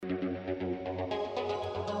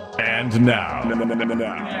And now,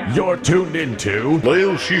 you're tuned into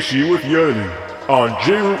Leil Shishi with Yoely on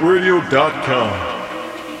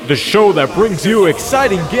JRootRadio.com. The show that brings you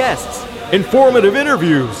exciting guests, informative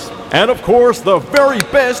interviews, and of course, the very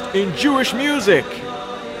best in Jewish music.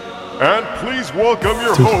 And please welcome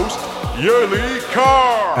your host, Yoely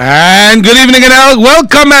Kar. And good evening and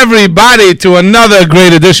welcome everybody to another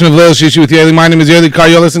great edition of Leil Shishi with Yoely. My name is Yoely Kar.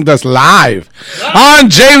 You're listening to us live on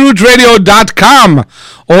JRootRadio.com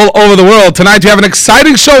all over the world. Tonight we have an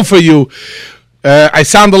exciting show for you. I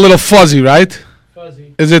sound a little fuzzy, right?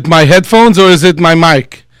 Fuzzy. Is it my headphones or is it my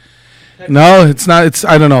mic? No, it's not.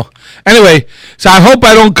 I don't know. Anyway, so I hope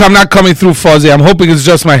I'm not coming through fuzzy. I'm hoping it's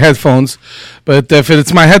just my headphones. But if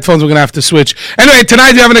it's my headphones, we're going to have to switch. Anyway,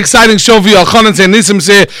 tonight we have an exciting show for you. Elchonon&nissim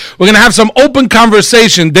here. We're going to have some open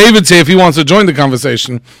conversation. David's here if he wants to join the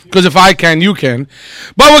conversation. Because if I can, you can.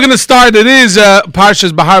 But we're going to start. It is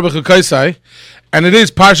Parshas Bahar B'Chukaisai. And it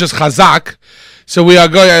is Parshas Chazak. So we are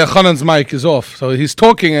going. Elchonon's mic is off. So he's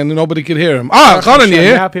talking and nobody can hear him. Elchonon, you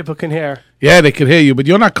here? Now people can hear. Yeah, they can hear you, but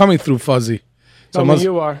you're not coming through fuzzy. So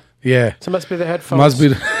you are. Yeah. So it must be the headphones. Must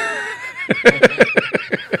be.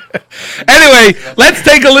 Anyway, let's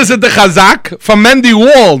take a listen to Chazak from Mendy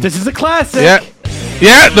Wald. This is a classic. Yeah,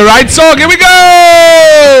 the right song. Here we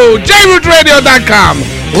go. JRootRadio.com.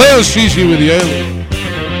 Leil Shishi with Yoely.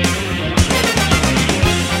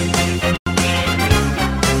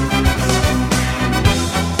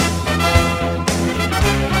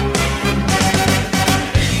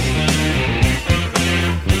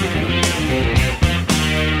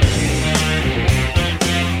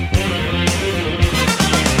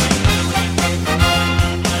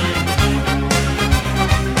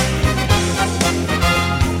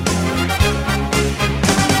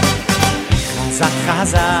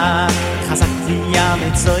 Chazak v'yam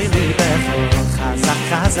etzoy libecho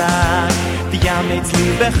Chazak v'yam etz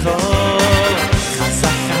libecho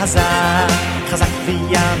Chazak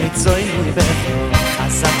v'yam etzoy libecho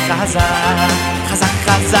Chazak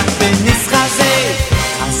v'nischazeh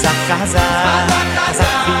Chazak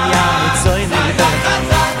v'yam etzoy libecho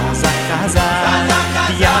Chazak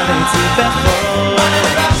v'yam etz libecho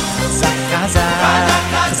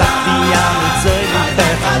Chazak v'yam etzoy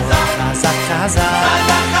libecho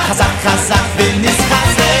Chazak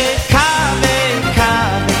v'nischazeh Kave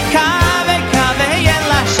el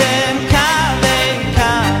Hashem Kave el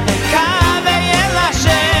Hashem Kave el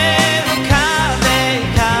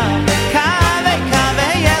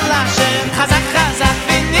Hashem Chazak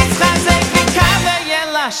v'nischazeh Kave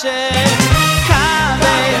el Hashem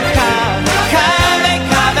Kave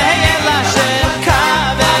el Hashem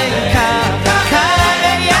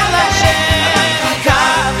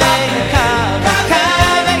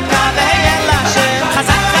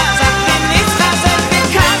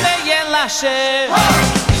Kave el Hashem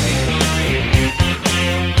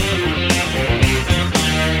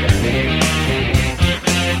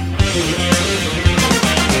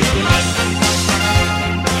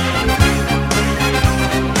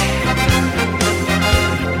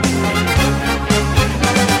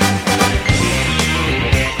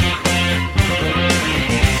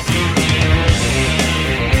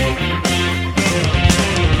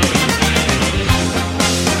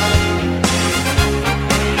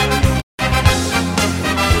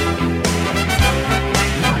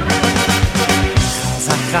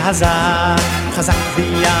Chazak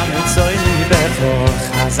v'yam etzoy libecho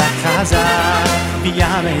Chazak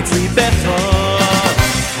v'yam etz libecho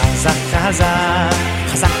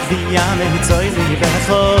Chazak v'yam etzoy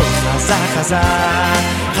libecho Chazak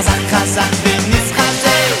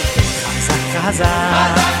v'nischazeh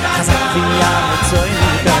Chazak v'yam etzoy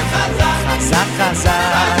libecho Chazak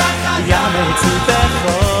v'yam etz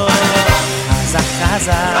libecho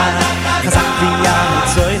Chazak v'yam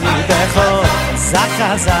etzoy libecho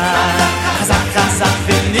Chazak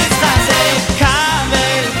v'nischazeh Kave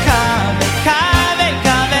el Hashem Kave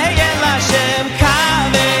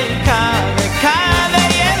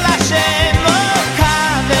el Hashem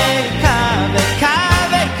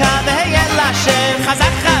Kave el Hashem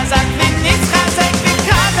Chazak v'nischazeh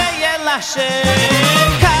Kave el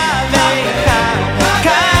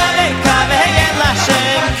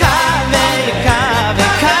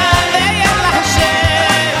Hashem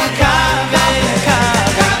Kave el Hashem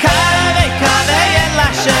Kave el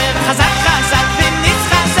Hashem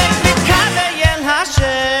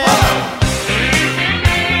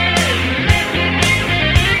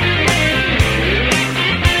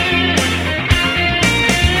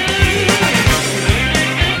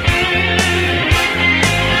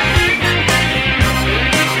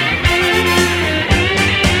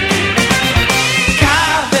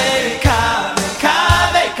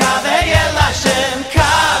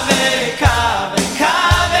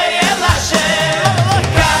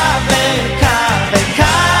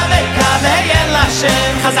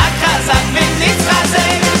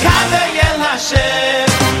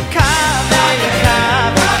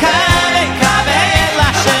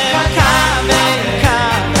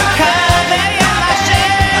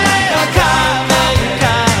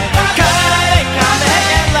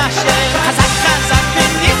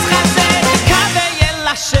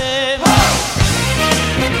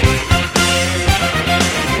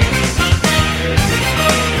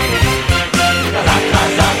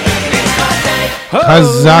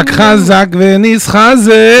Chazak, chazak, v'nis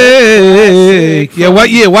chazek. Yeah, what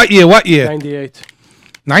year? 98.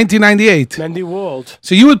 1998. Mendy World.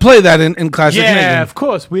 So you would play that in classic Yeah, Nagin. of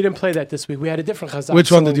course. We didn't play that this week. We had a different Chazak.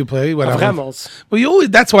 Which one song did you play? What of album? Remmels. Well, you always,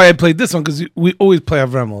 that's why I played this one, because we always play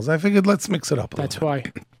Avremels. I figured let's mix it up a That's little why.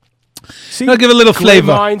 See, I'll give it a little great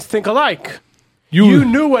flavor. minds think alike. bit. You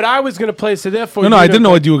knew what I was going to play, so therefore... No, you I didn't know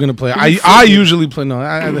play. what you were going to play. I figured. usually play, no.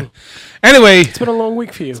 Anyway, It's been a long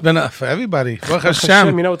week for you. it's been for everybody. Baruch Hashem,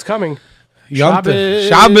 Hashem. you know what's coming. Yontif. Shabbos,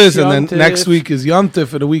 Shabbos, and then Yontif. next week is Yontif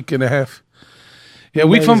for the week and a half. Yeah,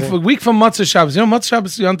 week from Matzah Shabbos. You know, Matzah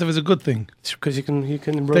Shabbos Yontif is a good thing. Because you can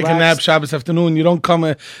relax. Take a nap Shabbos afternoon. You don't come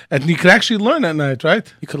and you can actually learn at night,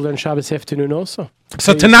 right? You could learn Shabbos afternoon also.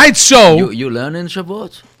 So tonight's show. You learn in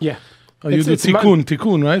Shavuot? Yeah. Oh, you do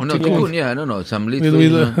tikkun, right? Oh, no, tikkun, yeah, I don't know. It's some We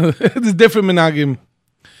little... it's different minagim.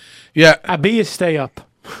 Yeah. Abi is stay up.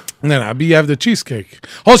 No, but you have the cheesecake.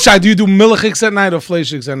 Hoshai, do you do milchiks at night or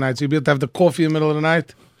fleishiks at night? So you be able to have the coffee in the middle of the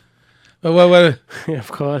night? What Yeah,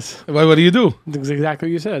 of course. do you do? That's exactly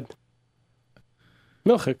what you said.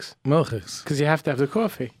 Milchiks. Milchiks. Because you have to have the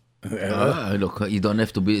coffee. Look, you don't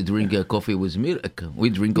have to drink coffee with milk.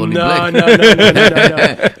 We drink only No, black. no.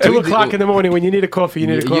 2 o'clock in the morning when you need a coffee, you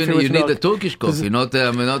need a coffee with You milk. need a Turkish coffee, not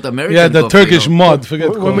American Yeah, the coffee, Turkish no. mud.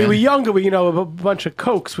 Forget When we coffee. were younger, a bunch of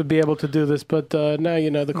Cokes would be able to do this, but now,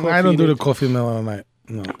 the coffee... I don't you do the need- coffee in the middle of the night.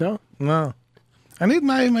 No? No. I need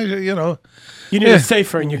my You need Yeah. a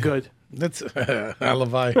safer and you're good. That's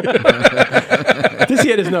alibi. This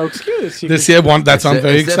year, there's no excuse. This year, I'm very It's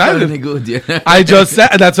definitely excited. good, yeah. I just said,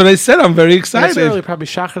 that's what I said. I'm very It's early, excited. probably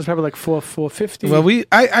Shachar's probably like 4:50. Well,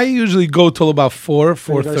 I usually go till about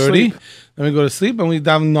 4:30. to sleep. Then we go to sleep and we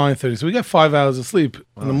down 9:30. So we get 5 hours of sleep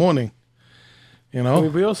in the morning. You know?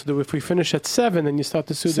 We also do. If we finish at 7, then you start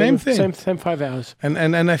to suit Same thing. Same 5 hours. And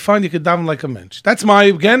I find you could daven like a mensch. That's my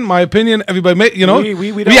opinion. Everybody, We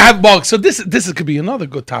don't- have bugs. So this could be another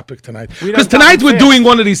good topic tonight. We don't Because tonight daven we're fast. doing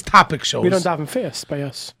one of these topic shows. We don't daven fast by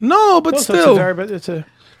us. No, but No, so still, it's a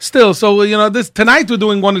still. So this tonight we're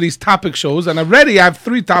doing one of these topic shows, and already I have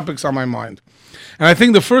 3 topics on my mind. And I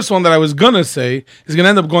think the first one that I was gonna say is gonna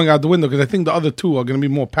end up going out the window because I think the other 2 are gonna be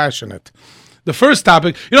more passionate. The first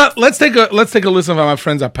topic, let's take a listen from my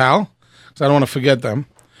friends at PAL, because I don't want to forget them.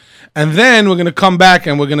 And then we're going to come back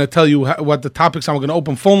and we're going to tell you what the topics are. We're going to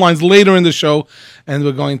open phone lines later in the show, and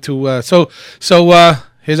we're going to. So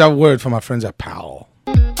here's our word from our friends at PAL.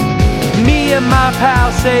 Me and my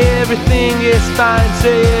pal say everything is fine,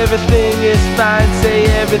 say everything is fine, say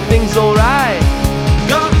everything's alright.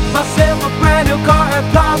 Got myself a brand new car at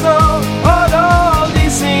Plaza,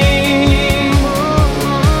 nissim.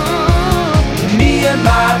 Me and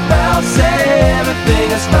my pal say everything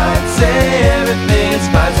is fine, say everything is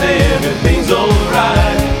fine, say everything's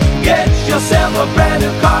alright. Get yourself a brand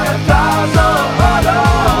new car at Plaza,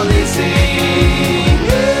 nissim.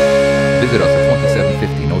 Visit us at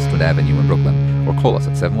 2750 Nostrand Avenue in Brooklyn or call us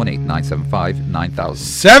at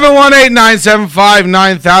 718-975-9000.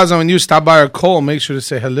 718-975-9000. When you stop by or call, make sure to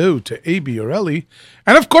say hello to A.B. or Ellie.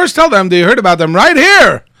 And of course, tell them they heard about them right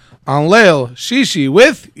here on Leil Shishi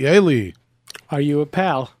with Yoely. Are you a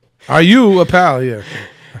pal? Are you a pal here?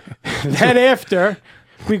 Then after,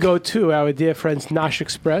 we go to our dear friends Nosh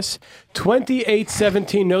Express,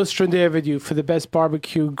 2817 Nostrand Avenue for the best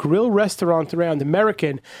barbecue grill restaurant around.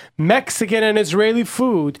 American, Mexican, and Israeli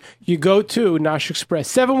food. You go to Nosh Express,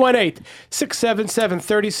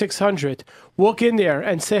 718-677-3600. Walk in there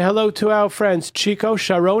and say hello to our friends Chico,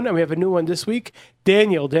 Sharon, and we have a new one this week,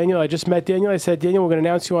 Daniel. I just met Daniel. I said, Daniel, we're going to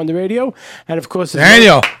announce you on the radio. And of course, it's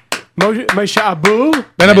Daniel. Moshe Abu.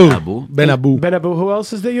 Ben Abu. Abu. Who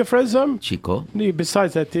else is there, your friends? Chico.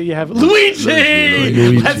 Besides that, you have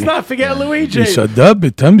Luigi. Let's not forget Luigi. I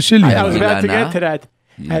was about to get to that.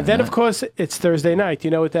 And then, of course, it's Thursday night.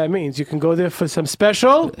 You know what that means. You can go there for some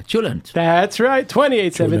special. Chulent. That's right,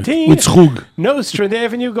 2817. With Schug. Nostrand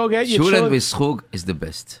Avenue. Go get your Chulent chulent. with schug is the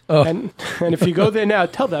best. And if you go there now,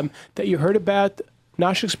 tell them that you heard about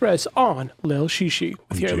Nosh Express on Lil Shishi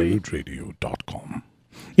with Yoely. JRootradio.com.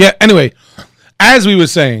 Yeah, anyway, as we were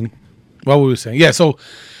saying, yeah, so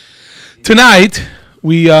tonight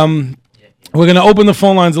we're going to open the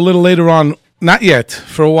phone lines a little later on, not yet,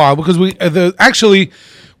 for a while, because actually,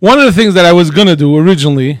 one of the things that I was going to do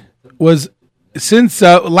originally was, since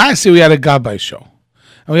last year we had a Gabbai show,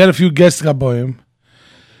 and we had a few guest Gabbayim,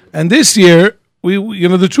 and this year,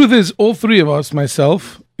 the truth is, all 3 of us,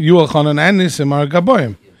 myself, Yoely Kar and are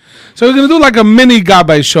Gabbayim. So we're going to do like a mini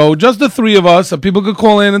Gabbai show, just the 3 of us, so people could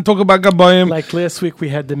call in and talk about Gabbayim. Like last week, we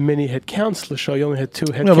had the mini head counselor show. You only had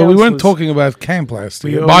 2 head No, counselors. but we weren't talking about camp last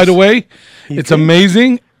year. We By the way, You it's think?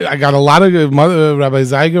 amazing. I got a lot of Rabbi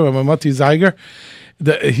Zeiger, Rabbi Mati Zeiger.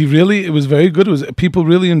 It was very good. People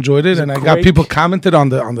really enjoyed it, and I got people commented on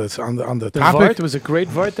the topic. It was a great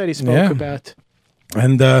vart that he spoke about.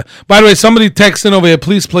 And by the way, somebody texted over here,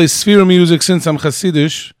 please play Sphere music since I'm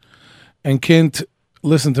Hasidish and can't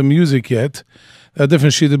listen to music yet.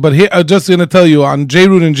 Different shit. But here, I'm just going to tell you, on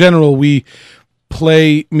J-Root in general, we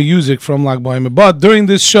play music from Lag BaOmer. But during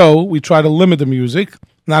this show, we try to limit the music,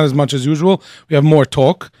 not as much as usual. We have more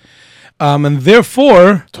talk. And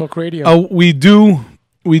therefore, talk radio.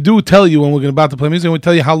 We do tell you when we're about to play music, and we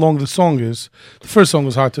tell you how long the song is. The first song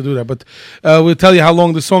was hard to do that, but we'll tell you how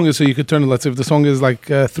long the song is so you could turn it. Let's say if the song is like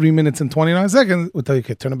 3 minutes and 29 seconds, we'll tell you,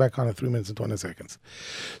 okay, turn it back on at 3 minutes and 20 seconds.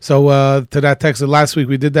 So to that text, last week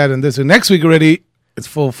we did that, and next week already, it's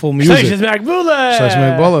full music. Shlosh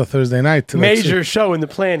Makbula, Thursday night. Major show in the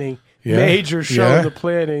planning. Yeah. Major show in the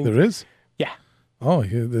planning. There is? Yeah. Oh,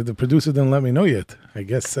 the producer didn't let me know yet. I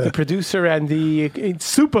guess the producer and the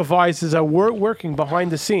supervisors are working behind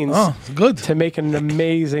the scenes. Oh, good to make an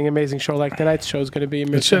amazing show. Like tonight's show is going to be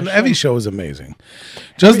amazing. Every show is amazing.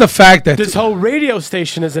 Just the fact that this whole radio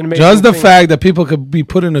station is an amazing. Just the fact that people could be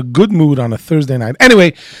put in a good mood on a Thursday night.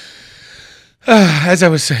 Anyway, as I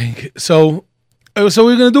was saying, so we're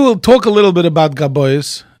going to talk a little bit about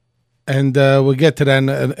Gabois, and we'll get to that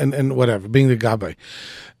and whatever being the Gabbai.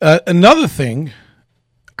 Another thing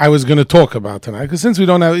I was going to talk about tonight, because since we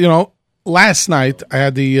don't have, last night I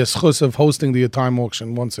had the schus of hosting the time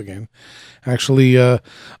auction once again. Actually, a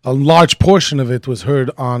large portion of it was heard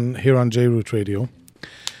here on J-Root Radio.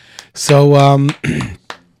 So,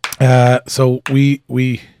 so we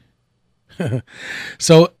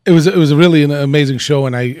so it was really an amazing show,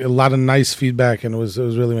 and a lot of nice feedback, and it was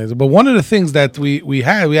really amazing. But one of the things that we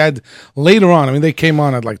had later on, I mean, they came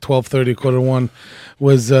on at like 12:30, 1:45,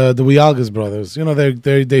 was the Wialgas brothers.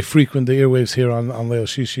 They frequent the airwaves here on Leil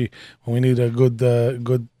Shishi when we need a good.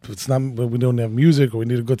 It's not we don't have music or we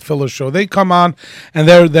need a good filler show. They come on, and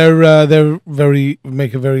they're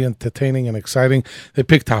make it very entertaining and exciting. They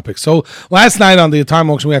pick topics. So last night on the time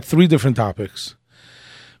auction, we had 3 different topics.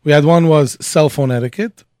 We had one was cell phone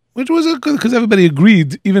etiquette, which was good because everybody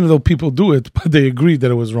agreed, even though people do it, but they agreed that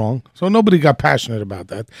it was wrong. So nobody got passionate about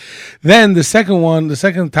that. Then the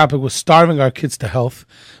second topic was starving our kids to health.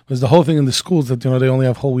 It was the whole thing in the schools that they only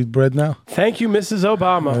have whole wheat bread now. Thank you, Mrs.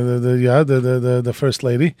 Obama. The first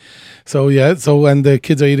lady. So and the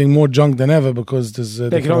kids are eating more junk than ever because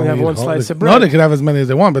they can only have one slice of bread. No, they can have as many as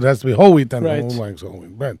they want, but it has to be whole wheat and whole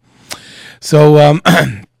wheat bread. So.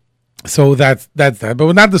 So that's that. But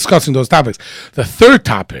we're not discussing those topics. The third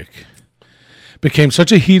topic became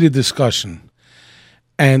such a heated discussion,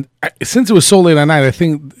 and since it was so late at night, I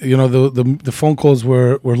think the phone calls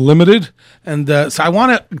were limited, and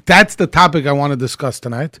so that's the topic I want to discuss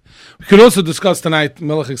tonight. We could also discuss tonight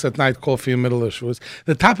Melechix at night, coffee and middle issues.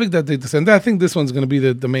 The topic that they and I think this one's going to be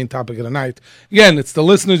the main topic of the night. Again, it's the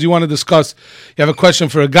listeners you want to discuss. You have a question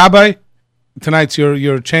for a Gabbai. Tonight's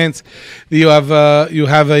your chance. You want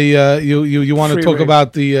to talk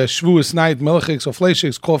about the Shavuos night, Melechix or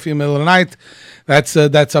Fleishix, coffee in the middle of the night. That's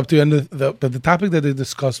up to you. And but the topic that they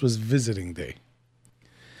discussed was visiting day.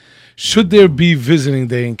 Should there be visiting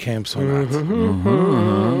day in camps or not?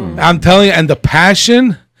 Mm-hmm. I'm telling you, and the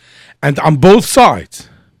passion, and on both sides,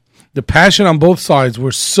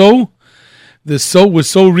 was so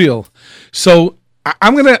real. So.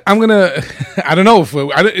 I'm gonna. I don't know if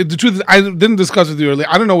the truth is I didn't discuss with you earlier.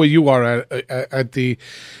 I don't know where you are at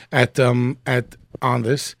on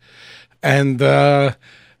this, and but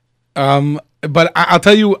I'll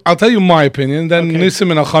tell you my opinion. Then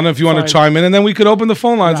Nissim and Elchonon, if you want to chime in, and then we could open the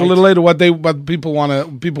phone lines a little later. What people want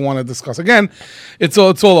to discuss. Again, it's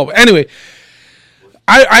all over. Anyway,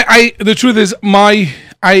 I the truth is I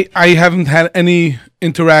haven't had any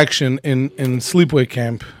interaction in sleepaway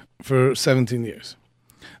camp for 17 years.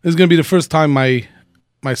 This is going to be the first time my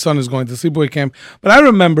son is going to sleepaway camp. But I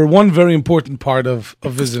remember one very important part of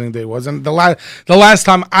visiting day was, and the last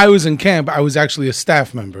time I was in camp, I was actually a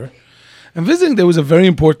staff member. And visiting day was a very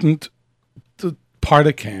important part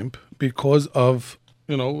of camp because of,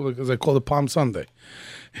 as I call it, Palm Sunday.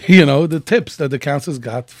 The tips that the counselors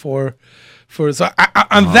got for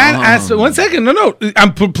on that aspect. 1 second, no,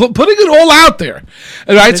 I'm putting it all out there.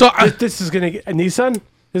 Right? This is going to get a Nissan.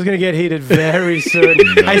 Is going to get heated very soon.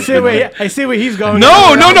 I see where he's going.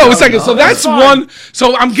 No. A second. So that's one.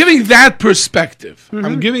 So I'm giving that perspective. Mm-hmm.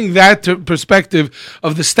 I'm giving that perspective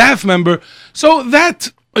of the staff member. So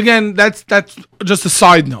that again, that's just a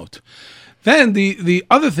side note. Then the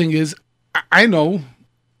other thing is, I know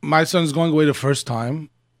my son's going away the first time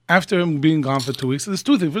after him being gone for 2 weeks. So there's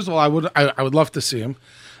 2 things. First of all, I would love to see him.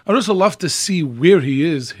 I'd also love to see where he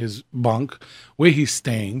is, his bunk, where he's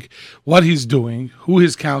staying, what he's doing, who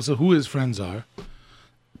his counselor, who his friends are.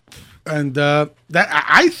 And that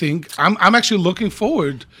I think I'm actually looking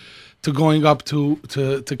forward to going up to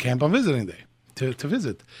camp on visiting day to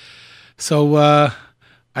visit. So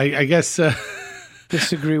I guess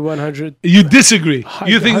Disagree 100. you disagree.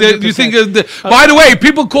 You think that you think. By the way,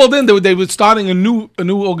 people called in. They were starting a new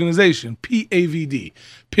organization, PAVD,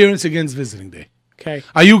 Parents Against Visiting Day. Okay.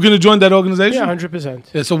 Are you going to join that organization? Yeah,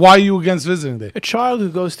 100%. Yeah. So why are you against visiting day? A child who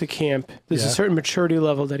goes to camp, there's Yeah. a certain maturity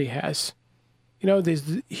level that he has. You know,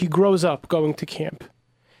 he grows up going to camp.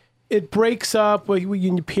 It breaks up when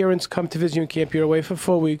your parents come to visit you in camp. You're away for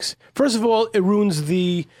 4 weeks. First of all, it ruins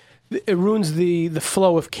the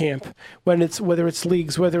flow of camp. Whether it's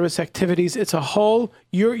leagues, whether it's activities, it's a whole.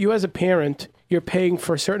 You as a parent, you're paying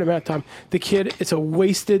for a certain amount of time. The kid, it's a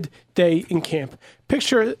wasted day in camp.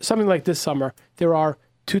 Picture something like this summer. There are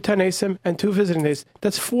 2 10-nissim and 2 visiting days.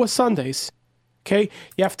 That's 4 Sundays. Okay,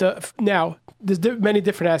 you have to now. There's many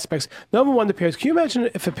different aspects. Number one, the parents. Can you imagine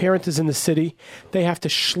if a parent is in the city? They have to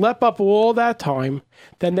schlep up all that time.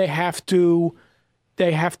 Then they have to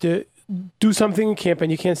do something in camp,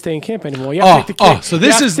 and you can't stay in camp anymore. You have to take the kid. So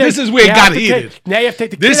this is where it got heated. Now you have to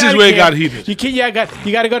take the kid This out is of where it camp. got heated.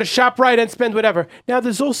 You got to go to ShopRite and spend whatever. Now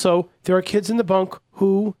there are kids in the bunk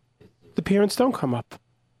who the parents don't come up.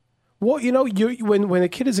 Well, you know, when a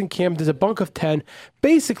kid is in camp, there's a bunk of 10.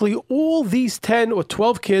 Basically, all these 10 or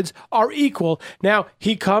 12 kids are equal. Now,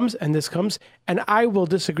 he comes, and this comes, and I will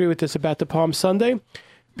disagree with this about the Palm Sunday,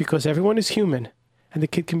 because everyone is human, and the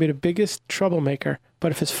kid can be the biggest troublemaker.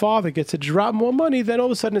 But if his father gets a drop more money, then all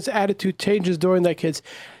of a sudden his attitude changes during that kid's.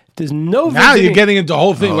 There's no Now visiting. you're getting into the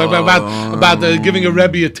whole thing about giving a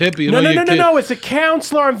Rebbe a tip. You know, No. It's a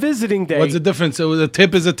counselor on visiting day. What's the difference? So a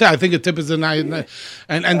tip is a tip. I think a tip is a night,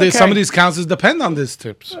 and there's some of these counselors depend on these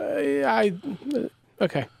tips. Okay.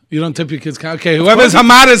 You don't tip your kids. Okay, whoever's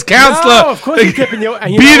Hamada's counselor, No, of course you're tipping you.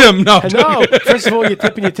 And you beat know, him. No, No. First of all, you're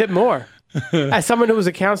tipping your tip more. As someone who was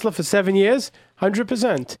a counselor for 7 years,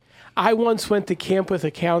 100%. I once went to camp with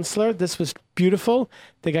a counselor. This was beautiful.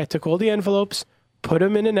 The guy took all the envelopes, put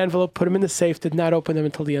them in an envelope, put them in the safe, did not open them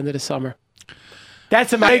until the end of the summer.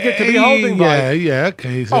 That's a magnet to be holding by. Yeah,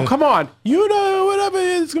 okay. So. Oh, come on. You know, whatever,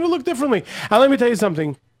 it's going to look differently. Now, let me tell you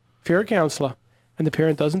something. If you're a counselor and the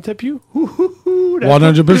parent doesn't tip you,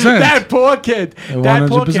 100%. That poor kid. That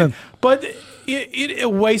poor 100%. kid. But it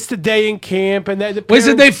wastes a day in camp. And the Where's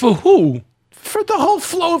the parents- day for who? For the whole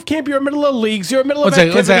flow of camp, you're in the middle of leagues, you're in the middle of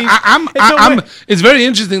Let's say, activities. it's very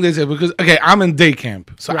interesting they say because I'm in day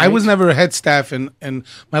camp, so I Right. was never a head staff, and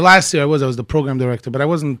my last year I was the program director, but I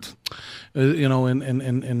wasn't,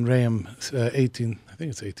 in RAM 18. I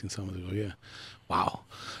think it's 18 summers ago. Yeah, wow.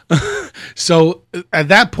 So at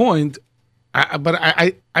that point.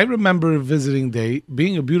 I remember visiting day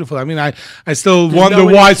being a beautiful. I mean, I still wonder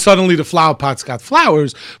why suddenly the flower pots got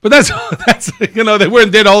flowers, but that's they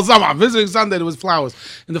weren't there the whole summer. Visiting Sunday there was flowers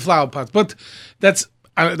in the flower pots, but that's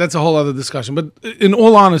a whole other discussion. But in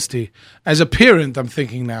all honesty, as a parent, I'm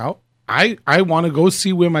thinking now. I want to go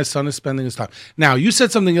see where my son is spending his time. Now, you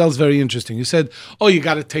said something else very interesting. You said, oh, you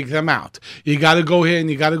got to take them out. You got to go here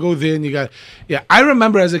and you got to go there. And yeah, I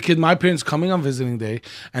remember as a kid, my parents coming on visiting day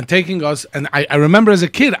and taking us. And I remember as a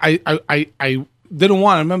kid, I didn't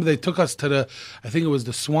want. I remember they took us to I think it was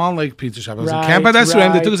the Swan Lake Pizza Shop. I was in camp at that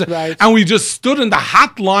They took us, and we just stood in the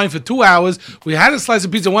hot line for 2 hours. We had a slice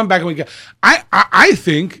of pizza, went back, and we got. I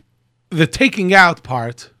think the taking out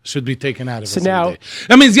part should be taken out of it. So now,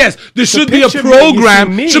 that means yes, there should be a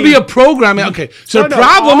program. Should be a program. Okay, so the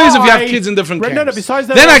problem is if you have kids in different camps. No. Besides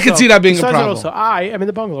that, then I could see that being a problem. Also, I am in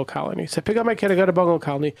the bungalow colony. So pick up my kid. I go to bungalow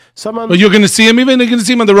colony. But you're going to see him. You're going to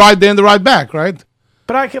see him on the ride there and the ride back, right?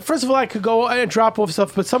 But first of all, I could go and drop off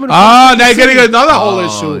stuff. But someone. Now you're getting another whole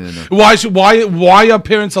issue. Why are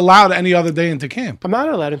parents allowed any other day into camp? I'm not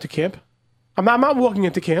allowed into camp. I'm not walking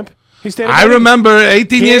into camp. I remember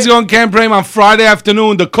 18 years ago in Camp Rame on Friday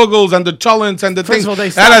afternoon, the Kugels and the Chullins and the things.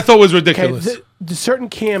 That I thought was ridiculous. Okay, the certain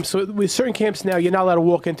camps, with certain camps now, you're not allowed to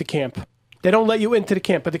walk into camp. They don't let you into the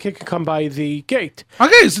camp, but the kid can come by the gate.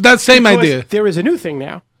 Okay, so that's the same idea. There is a new thing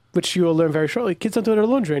now, which you will learn very shortly. Kids don't do their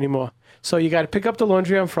laundry anymore. So you got to pick up the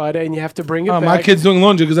laundry on Friday, and you have to bring it back. My kid's doing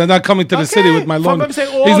laundry because I'm not coming to the city with my laundry. I'm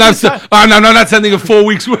He's not. I'm not sending him 4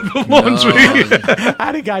 weeks worth of laundry. I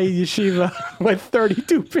had a guy in yeshiva with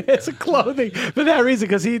 32 pairs of clothing for that reason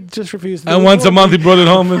because he just refused to do And once a month he brought it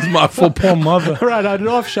home. It's my poor mother. Right, on an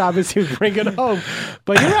off Shabbos he would bring it home.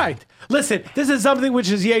 But you're right. Listen, this is something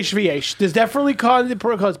which is yesh v'yesh. There's definitely cons and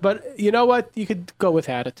pros, but you know what? You could go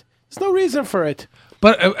without it. There's no reason for it.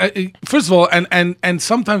 But first of all, and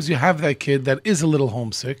sometimes you have that kid that is a little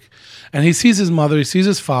homesick, and he sees his mother, he sees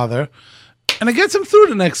his father, and it gets him through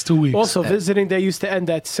the next 2 weeks. Also, visiting day used to end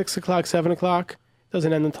at 6 o'clock, 7 o'clock.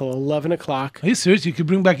 Doesn't end until 11 o'clock. Are you serious? You could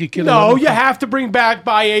bring back your kid? at No, 11 you o'clock? have to bring back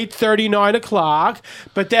by 8:30, 9 o'clock.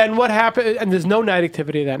 But then what happened? And there's no night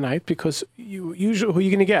activity that night because you usually who are you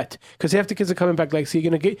going to get? Because half the kids are coming back. Like, so you're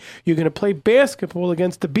going to play basketball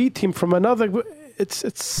against the B team from another. It's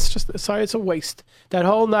just sorry, it's a waste. That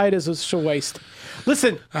whole night is a waste.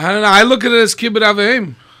 Listen, I don't know. I look at it as kibbut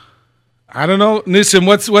aveim. I don't know, Nissim.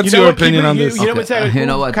 What's your opinion on this? You know what's that? You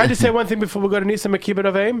know what? Can I just say one thing before we go to Nissim and Kibbut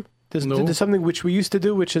Aveim? No. There's something which we used to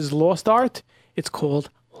do, which is lost art. It's called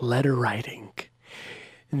letter writing.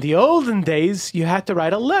 In the olden days, you had to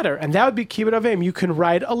write a letter, and that would be Kibbut Aveim. You can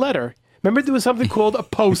write a letter. Remember, there was something called a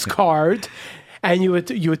postcard, and you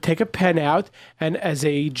would take a pen out, and as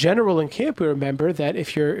a general in camp, we remember that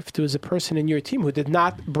if there was a person in your team who did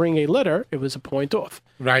not bring a letter, it was a point off.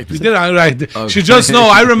 Right, we did. Right, she just know.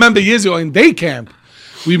 I remember years ago in day camp,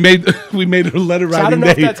 we made a letter So I writing don't know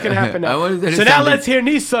if day. that's going to happen I now. wanted to So say now something. let's hear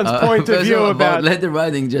Nissan's point of view about letter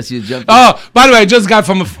writing. Just you jump. Oh, by the way, I just got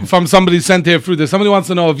from somebody sent here through this. Somebody wants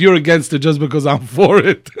to know if you're against it just because I'm for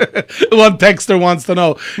it. One texter wants to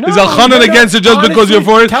know: is Elchonon against it just because you're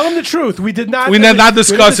for it? Tell him the truth. We did not. We did not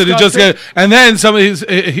discuss it. It just and then somebody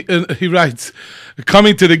he writes,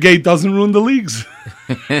 "Coming to the gate doesn't ruin the leagues."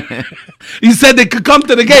 He said they could come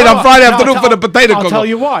to the gate on Friday afternoon for the potato I'll cook. tell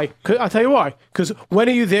you why. I'll tell you why. Because when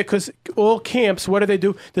are you there? Because all camps, what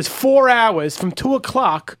do? There's 4 hours from 2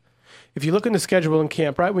 o'clock. If you look in the schedule in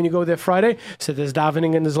camp, right, when you go there Friday, so there's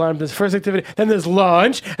davening and there's alarm, there's first activity, then there's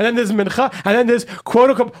lunch, and then there's mincha, and then there's quote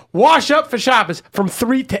unquote wash up for Shabbos from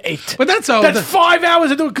 3 to 8. But that's all. That's 5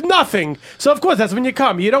 hours of doing nothing. So of course that's when you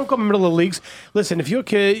come. You don't come in the middle of the leagues. Listen, if you're a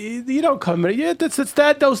kid, you don't come. It's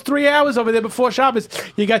those 3 hours over there before Shabbos.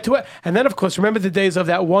 You got to it, and then of course remember the days of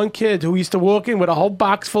that one kid who used to walk in with a whole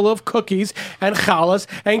box full of cookies and challahs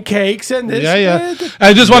and cakes and this. Yeah.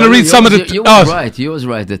 I just want to read some of the. You was right. You was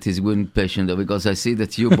right that he's good patient though, because I see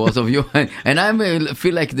that you, both of you, and I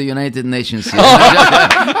feel like the United Nations here.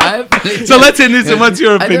 So let's hear this. What's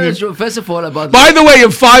your I opinion? don't know, first of all, about By the way, in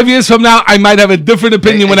 5 years from now, I might have a different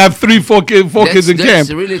opinion when I have 4 kids in camp.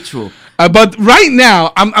 That's really true. But right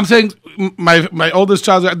now, I'm saying my oldest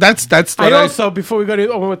child. That's I also, before we go to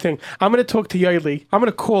one more thing, I'm going to talk to Yoely. I'm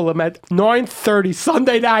going to call him at 9:30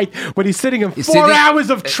 Sunday night when he's sitting in 4 hours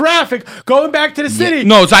of traffic going back to the city.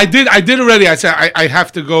 No, so I did already. I said I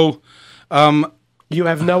have to go. You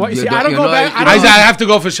have no idea. See, don't- I don't you go know, back. I I said I have to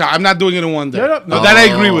go for shot. I'm not doing it in one day. No. That I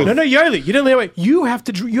agree with. No, Yoely, you didn't leave. You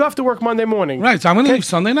have to work Monday morning. Right, so I'm going to leave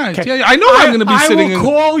Sunday night. Okay. Yeah, I know I'm going to be sitting I will in.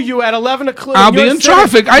 call you at 11 o'clock. I'll be You're in sitting-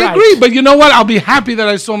 traffic. I Right. agree, but you know what? I'll be happy that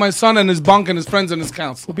I saw my son and his bunk and his friends and his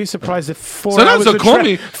counsel. We'll be surprised if 4 So now, hours. so of call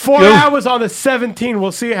me. 4 You'll- hours on the 17.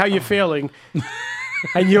 We'll see how you're feeling.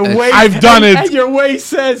 And your weight, I've done it. And your weight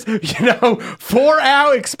says, 4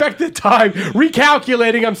 hour expected time.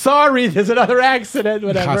 Recalculating. I'm sorry. There's another accident.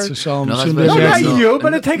 Whatever. Chas v'shalom, No, that's shouldn't very be No, a not accident. No. you,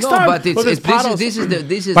 but it takes No, time. but Well, there's bottles. this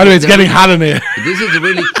is By the way, it's getting hot in here. This is the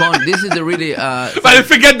really this is the really But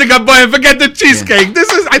forget the gaboy, forget the cheesecake. This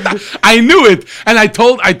is I knew it, and I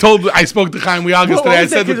spoke to Chaim Wiagis What today. I was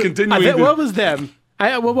said that? we're continuing. What was them?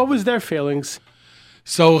 What was their feelings?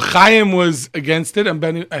 So Chaim was against it, and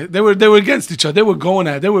Benny they were against each other. They were going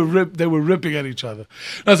at it. They were ripping at each other.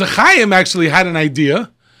 Now, so Chaim actually had an idea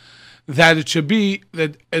that it should be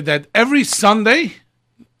that every Sunday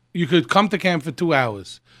you could come to camp for 2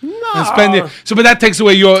 hours. And spend it. So, but that takes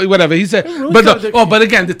away your whatever he said. But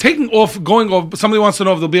again, the going off. Somebody wants to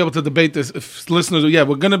know if they'll be able to debate this. If listeners,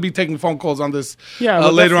 we're going to be taking phone calls on this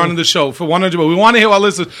later on in the show for 100. But we want to hear our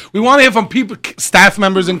listeners. We want to hear from people, staff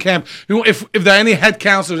members in camp. If there are any head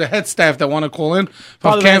counselors or head staff that want to call in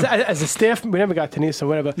from camp. As a staff, we never got to Nisa,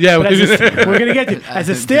 whatever. Yeah, but we're going to get to as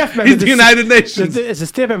a staff member. He's the United Nations. As a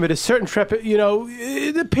staff member, there's certain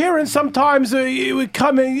the parents sometimes it would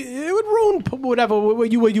come in, it would ruin whatever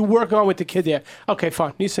what you work on with the kid there. Okay,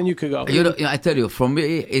 fine. Nissan, you could go. I tell you, for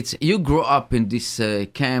me, it's you grow up in these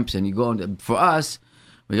camps and you go on. For us,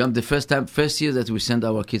 we got the first year that we sent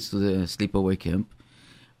our kids to the sleepaway camp.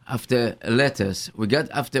 After letters, we got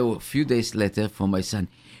after a few days later from my son.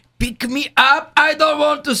 Pick me up. I don't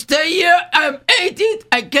want to stay here. I'm 18.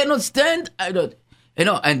 I cannot stand. I don't.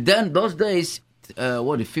 And then those days,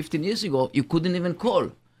 15 years ago, you couldn't even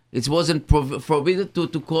call. It wasn't forbidden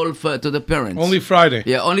to call to the parents. Only Friday.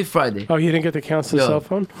 Yeah, only Friday. Oh, you didn't get the counselor's cell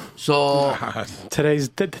phone? So today it's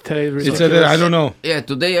I don't know. Yeah,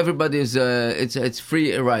 today everybody is it's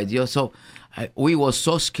free ride. So we were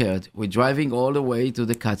so scared. We're driving all the way to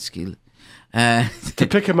the Catskill, To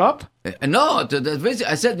pick him up? No,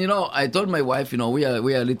 I said, I told my wife, we are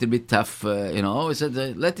a little bit tough, I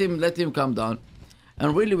said, let him come down.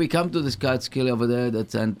 And really, we come to this Catskill over there,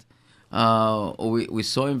 and we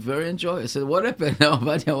saw him very enjoy. I said, what happened? No,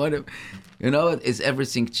 what happened? It's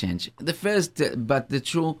everything changed. The first, but the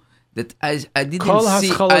truth that I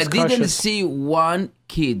didn't see one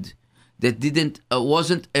kid that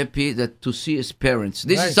wasn't happy to see his parents.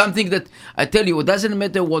 This is something that I tell you, it doesn't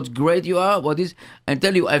matter what grade you are, I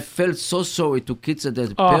tell you, I felt so sorry to kids that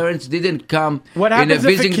their parents didn't come in a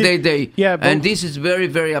visiting day. Yeah, and this is very,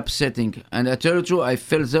 very upsetting. And I tell you the truth, I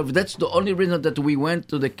felt that's the only reason that we went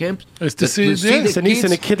to the camp. Is to see the kids.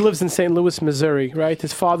 And a kid lives in St. Louis, Missouri, right?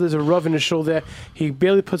 His father's a Rav in the shul there. He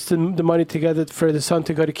barely puts the money together for the son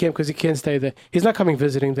to go to camp because he can't stay there. He's not coming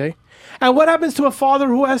visiting day. And what happens to a father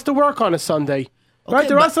who has to work on a Sunday? Right,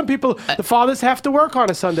 there are some people. The fathers have to work on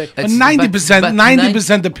a Sunday.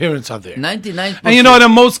 90% the parents are there. 99%. And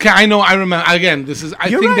in most I remember again. I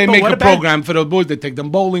think they make a program for the boys. They take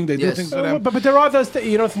them bowling. They do things for them. But there are those.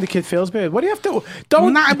 You don't think the kid feels bad? What do you have to?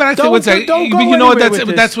 Don't. Nah, but I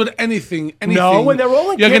think that's with anything. No, when they're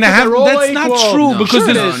all in you're gonna have. That's not true because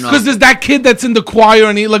there's that kid that's in the choir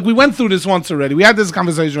and we went through this once already. We had this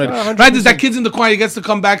conversation already. Right? There's that kid's in the choir. He gets to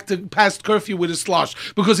come back to past curfew with his slosh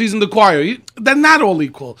because he's in the choir. They're not all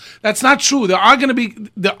equal. That's not true. There are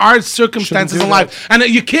circumstances in life, and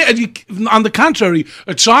you can't. On the contrary,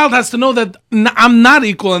 a child has to know that I'm not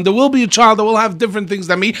equal, and there will be a child that will have different things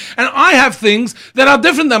than me, and I have things that are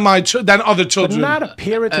different than other children. But not a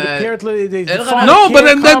parent to the parent. No,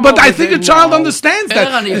 but I think a child understands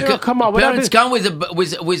that. Come on, parents come with a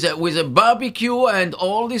barbecue and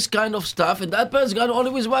all this kind of stuff, and that parents got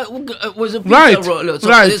only with a pizza roll. So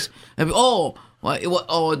right.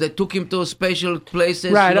 Oh, they took him to special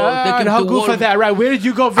places. Right, and how good for that. Right, where did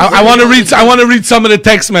you go? I want to read some of the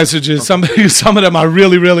text messages. Okay. Some of them are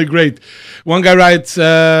really, really great. One guy writes,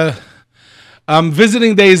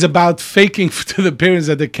 visiting day is about faking to the parents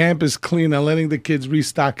that the camp is clean and letting the kids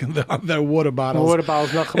restock on their water bottles. Water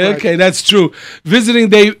bottles, not correct. Okay, that's true. Visiting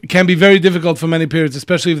day can be very difficult for many parents,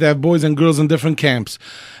 especially if they have boys and girls in different camps.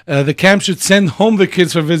 The camp should send home the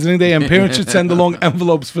kids for visiting day, and parents should send along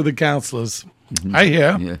envelopes for the counselors. Mm-hmm. I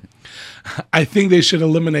hear. Yeah. I think they should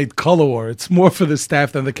eliminate color war. It's more for the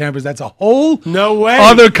staff than the campers. That's a whole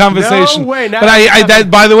other conversation. No way. But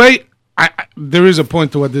by the way, there is a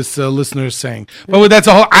point to what this listener is saying. But that's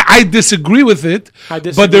a whole. I disagree with it.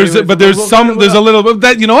 But there's a little bit.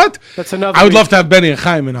 That, you know what? That's another. I would love to have Benny and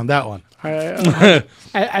Chaim in on that one.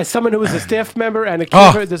 As someone who is a staff member and a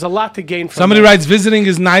keeper, there's a lot to gain from somebody writes, visiting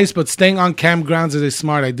is nice, but staying on campgrounds is a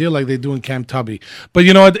smart idea like they do in Camp Tubby. But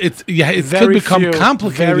you know what? It could become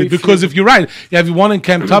complicated because if you're right, you have one in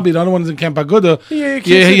Camp Tubby, the other one's in Camp Aguda.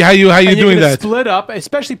 How you doing that? Split up,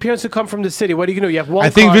 especially parents who come from the city. What are you going to do? You have one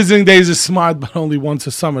I think visiting days is smart, but only once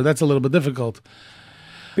a summer. That's a little bit difficult.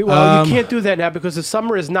 Well, you can't do that now because the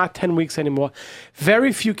summer is not 10 weeks anymore.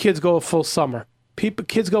 Very few kids go a full summer.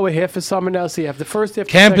 Kids go a half a summer now, so you have the first half.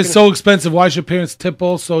 Camp is so expensive. Why should parents tip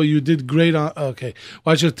also? You did great on. Okay.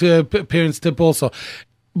 Why should parents tip also?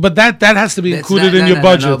 But that has to be included in your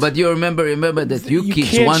budget. No, but you remember that you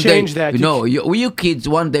kids one day, you kids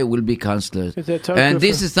one day will be counselors, and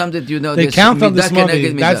this is something they count on this money.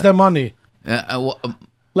 That's their money.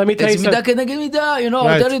 Let me tell you something.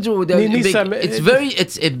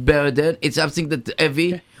 It's a burden. It's something that's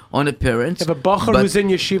heavy on the parents. If a bacher who's in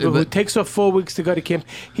yeshiva who takes off 4 weeks to go to camp,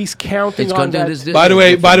 he's counting on that. By the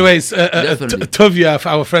way, Tuvia,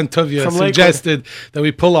 our friend Tuvia, suggested that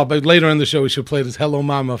we pull up. But later in the show, we should play this "Hello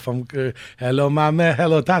Mama" from "Hello Mama,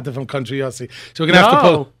 Hello Tata" from Country Yossi. So we're gonna have to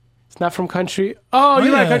pull. It's not from Country. Oh,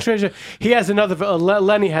 you're right, Country. He has another.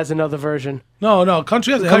 Lenny has another version. No,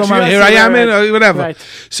 Country has Hello Mama. Here I am, whatever. Right.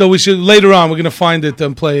 So we should later on. We're gonna find it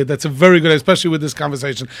and play it. That's a very good, especially with this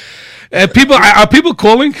conversation. Are people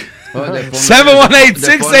calling?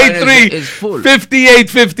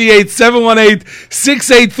 718-683-5858.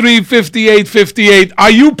 718-683-5858. Are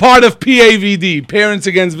you part of PAVD, Parents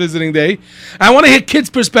Against Visiting Day? I want to hear kids'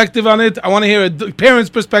 perspective on it. I want to hear a parents'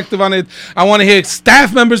 perspective on it. I want to hear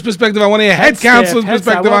staff members' perspective. I want to hear head counselor's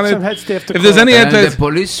perspective on it. If there's any the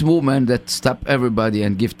policewoman that stop everybody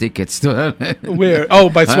and give tickets to them. Where? Oh,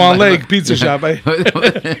 by Swan Lake Pizza Shop.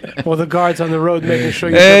 Or the guards on the road making sure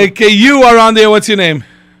you... Okay, you are on there. What's your name?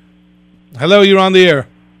 Hello, you're on the air.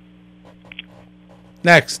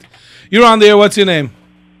 Next. You're on the air. What's your name?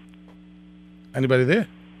 Anybody there?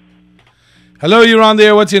 Hello, you're on the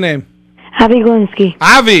air. What's your name? Avi Glinsky.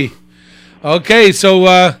 Avi. Okay, so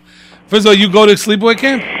first of all, you go to sleepaway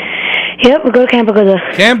camp? Yep, we go to Camp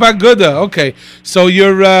Aguda. Camp Aguda. Okay. So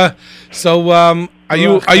you're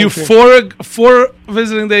Are you for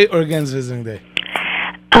visiting day or against visiting day?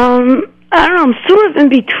 I don't know. I'm sort of in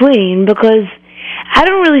between because I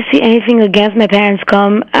don't really see anything against my parents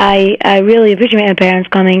come. I really appreciate my parents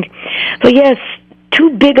coming, but yes,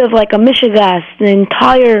 too big of like a mishigas the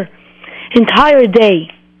entire day.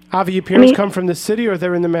 Avi, your parents come from the city or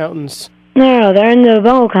they're in the mountains? No, they're in the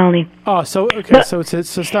bungalow colony. Oh, so it's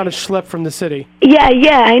not a schlep from the city.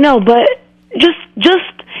 Yeah, I know, but just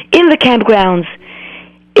in the campgrounds,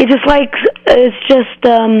 it's just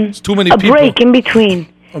too many a people. break in between.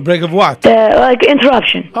 A break of what? Like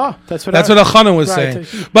interruption. Oh, that's what Elchonon was saying.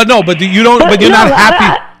 But you're not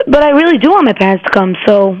happy. But I really do want my parents to come.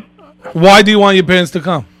 So why do you want your parents to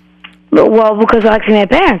come? Well, because I like to see my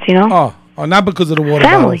parents, you know. Oh, not because of the water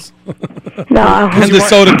Family. bottles. No. And the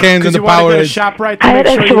soda cans and the Powerade. ShopRite. I had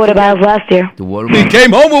extra water bottles last year. He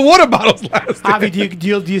came home with water bottles last year. Avi,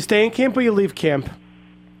 do you stay in camp or you leave camp?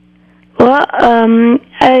 Well,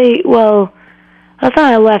 last time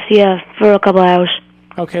I left, for a couple of hours.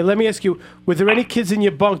 Okay, let me ask you, were there any kids in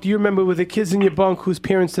your bunk? Do you remember, were there kids in your bunk whose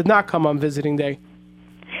parents did not come on visiting day?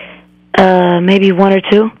 Maybe one or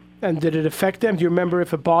two. And did it affect them? Do you remember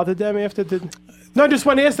if it bothered them after? No, I just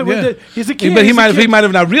want to ask them. Yeah. He's a kid. But he might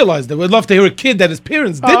have not realized it. We'd love to hear a kid that his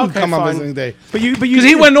parents didn't come on visiting day. But you because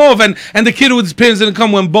he went off and the kid with his parents didn't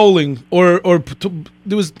come went bowling or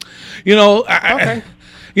there was, okay.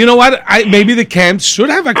 You know what? Maybe the camps should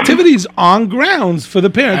have activities on grounds for the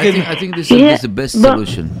parents. I think this is the best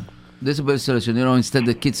solution. This is the best solution. Instead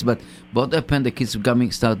the kids, but what happened? The kids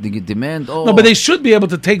start to get demand. No, but they should be able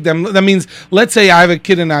to take them. That means, let's say I have a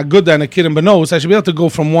kid in Aguda and a kid in Benos. I should be able to go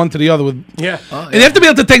from one to the other with. Yeah. And you have to be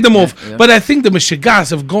able to take them off. Yeah. But I think the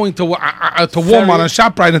mishigas of going to Walmart and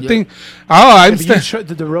ShopRite and think,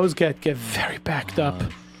 the roads get very backed up.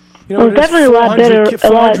 It's definitely a lot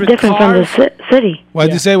different from the city.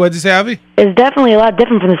 What'd you say, Avi? It's definitely a lot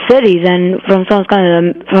different from the city than from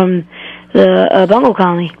from the bungalow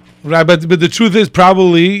colony. Right, but the truth is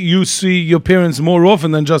probably you see your parents more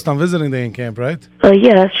often than just on visiting day in camp, right?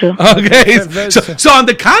 Yeah, that's true. Okay, so on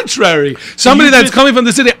the contrary, somebody that's coming from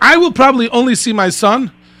the city, I will probably only see my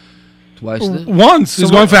son once.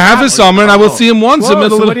 He's going for half a summer, and I will see him once in the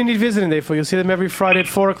middle. So what do you need visiting day for? You'll see them every Friday at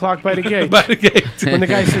 4:00 by the gate. By the gate. When the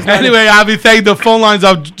guy says, anyway, Avi, thank the phone lines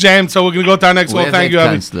are jammed, so we're going to go to our next one. Thank you,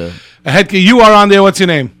 Avi. You are on there. What's your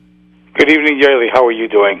name? Good evening, Yoely. How are you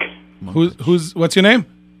doing? What's your name?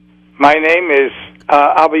 My name is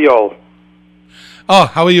Abiol. Oh,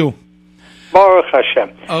 how are you? Baruch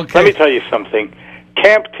Hashem. Okay. Let me tell you something.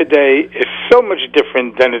 Camp today is so much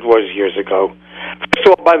different than it was years ago. First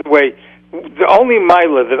of all, by the way, the only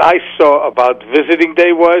mila that I saw about visiting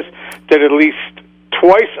day was that at least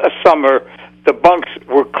twice a summer the bunks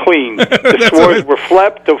were cleaned. The floors were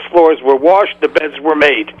flapped, the floors were washed, the beds were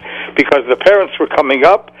made because the parents were coming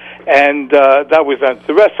up, and that was done.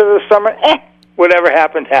 The rest of the summer, whatever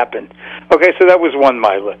happened, happened. Okay, so that was one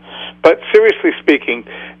mila. But seriously speaking,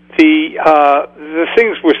 the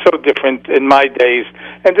things were so different in my days,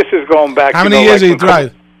 and this is going back. How many years did you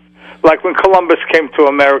drive? Like when Columbus came to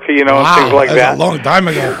America, and things like that. That's a long time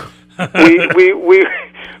ago.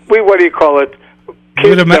 we what do you call it?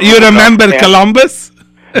 You remember Columbus?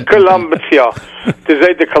 Columbus, yeah.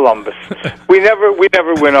 The Columbus. We never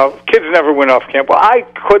went off. Kids never went off camp. Well, I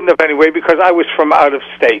couldn't have anyway because I was from out of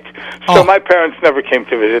state. So my parents never came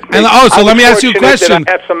to visit me. So let me ask you a question.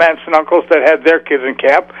 I had some aunts and uncles that had their kids in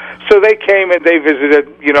camp. So they came and they visited,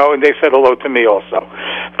 and they said hello to me also.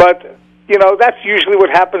 But, that's usually what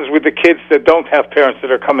happens with the kids that don't have parents that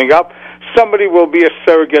are coming up. Somebody will be a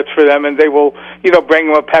surrogate for them, and they will, bring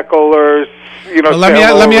them a peckle or,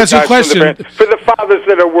 let me ask you a question. For the fathers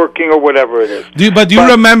that are working or whatever it is. Do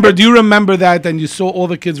you remember that? And you saw all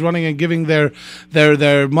the kids running and giving their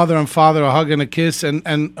mother and father a hug and a kiss,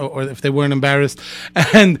 or if they weren't embarrassed,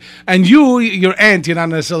 and your aunt, you're not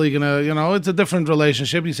necessarily gonna, it's a different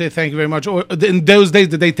relationship. You say thank you very much. Or in those days,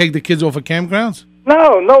 did they take the kids off of campgrounds?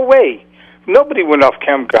 No way. Nobody went off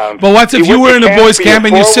campgrounds. But what if you were in a boys' camp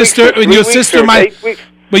and your sister might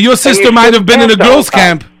have been in a girls'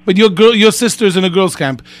 camp? But your sister's in a girls'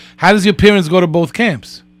 camp. How does your parents go to both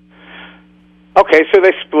camps? Okay, so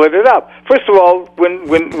they split it up. First of all, when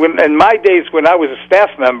in my days when I was a staff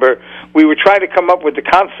member, we were trying to come up with the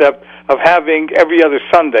concept of having every other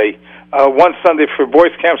Sunday. One Sunday for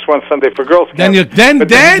boys' camps, one Sunday for girls' camps.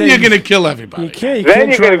 Then you're going to kill evereverybody. You're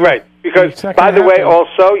going to right. Because, by the way,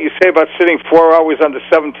 also, you say about sitting 4 hours under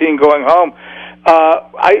 17 going home.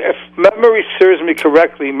 If memory serves me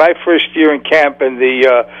correctly, my first year in camp in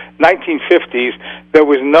the 1950s, there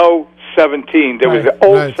was no 17. There was the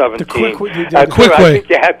old right. 17. The quick way. quick I way. think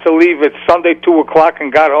you had to leave at Sunday 2:00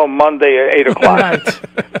 and got home Monday at 8:00. Right.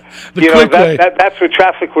 The quick way. That's what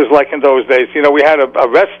traffic was like in those days. We had a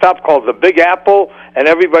rest stop called the Big Apple, and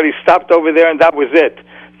everybody stopped over there, and that was it.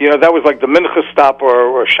 That was like the Mincha stop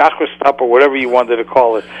or Shachar stop or whatever you wanted to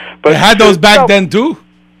call it. But They had those back then too?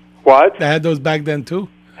 What? They had those back then too?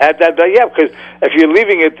 Had that, yeah, because if you're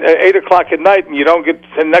leaving at 8:00 at night and you don't get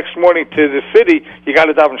the next morning to the city, you got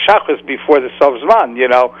to daven shachris before the Sovzman,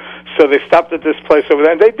 So they stopped at this place over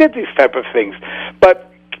there, and they did these type of things.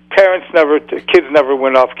 But kids never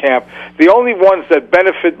went off camp. The only ones that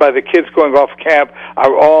benefit by the kids going off camp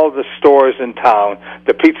are all the stores in town,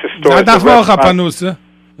 the pizza stores. The restaurants.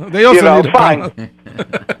 They also need a fine.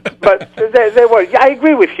 But they were. Yeah, I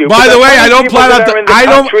agree with you. By the way, I don't plan on.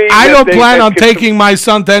 I don't plan on taking taking my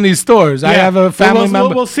son to any stores. I have a family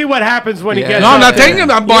member. We'll see what happens when he gets. No, I'm not taking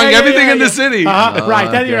him. I'm buying everything in the city.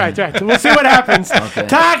 Right, you're right. We'll see what happens. Okay.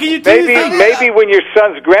 Ty, can you maybe when your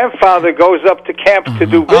son's grandfather goes up to camp to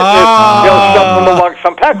do business, he'll dump him along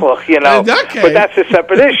some peklach, Okay. But that's a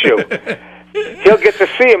separate issue. He'll get to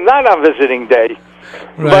see him not on visiting day.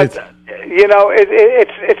 Right. But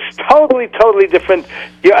it's totally different.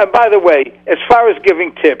 And by the way, as far as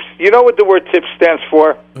giving tips, you know what the word tip stands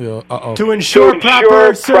for? To ensure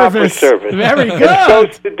proper service. Very good. It's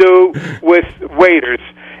supposed to do with waiters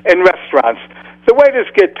in restaurants. The waiters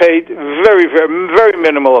get paid very, very, very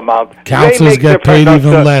minimal amount. Counselors get paid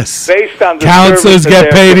even less. Based on the Counselors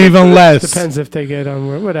get paid even less. Depends if they get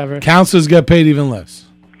on whatever. Counselors get paid even less.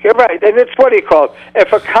 You're right, and it's what do you call it?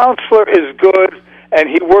 If a counselor is good and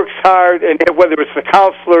he works hard, and whether it's the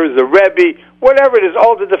counselor, the Rebbe, whatever it is,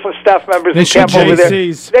 all the different staff members in camp over there,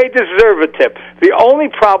 they deserve a tip. The only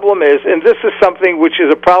problem is, and this is something which is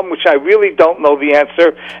a problem which I really don't know the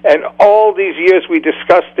answer, and all these years we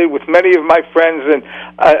discussed it with many of my friends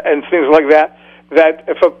and things like that, that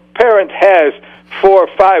if a parent has 4,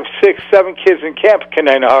 5, 6, 7 kids in camp,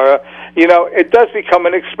 it does become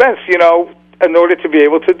an expense, in order to be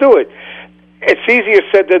able to do it. It's easier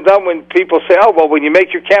said than done when people say, when you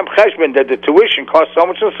make your camp cheshbon, that the tuition costs so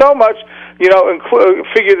much and so much,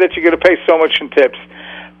 figure that you're going to pay so much in tips.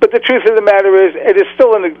 But the truth of the matter is, it is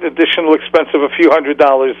still an additional expense of a few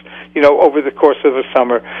 $100s, over the course of the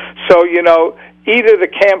summer. So, either the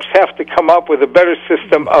camps have to come up with a better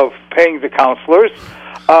system of paying the counselors,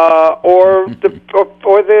 or the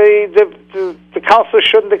counselor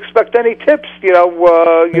shouldn't expect any tips,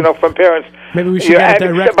 from parents. Maybe we should get a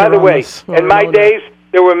director. By the way, in my days,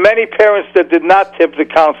 there were many parents that did not tip the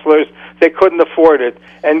counselors. They couldn't afford it,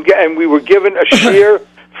 and we were given a shear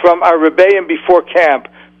from our rebellion before camp.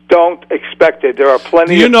 Don't expect it. There are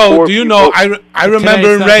plenty. Do you know? I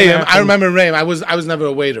remember in Rayam. I was never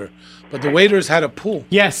a waiter. But the waiters had a pool.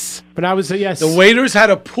 Yes, but I was The waiters had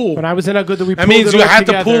a pool. When I was in a good, that means you had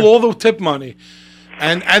to pool all the tip money.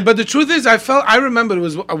 But the truth is, I remember it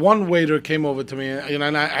was one waiter came over to me, and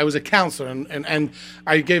I was a counselor, and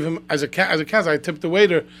I gave him as a counselor, I tipped the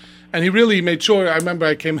waiter, and he really made sure. I remember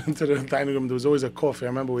I came into the dining room. There was always a coffee. I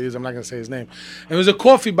remember what he is. I'm not going to say his name. And there was a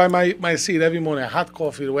coffee by my seat every morning, a hot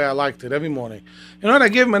coffee, the way I liked it every morning. And I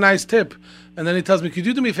gave him a nice tip, and then he tells me, "Could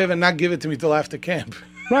you do me a favor and not give it to me till after camp?"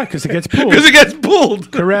 Right, because it gets pulled. Because it gets pulled.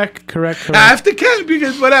 Correct. After camp,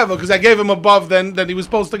 because whatever. Because I gave him above than he was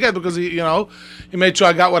supposed to get because he made sure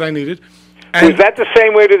I got what I needed. And was that the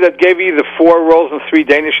same waiter that gave you the 4 rolls and 3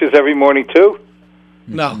 danishes every morning too?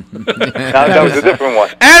 No. That was a different one.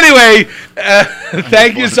 Anyway,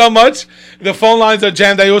 thank you so much. The phone lines are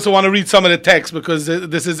jammed. I also want to read some of the text because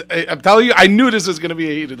this is, I'm telling you, I knew this was going to be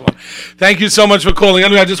a heated one. Thank you so much for calling.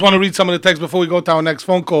 Anyway, I just want to read some of the text before we go to our next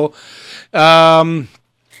phone call.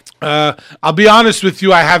 I'll be honest with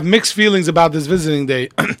you. I have mixed feelings about this visiting day.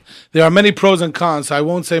 There are many pros and cons. So I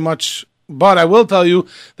won't say much, but I will tell you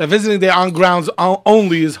that visiting day on grounds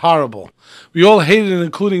only is horrible. We all hate it,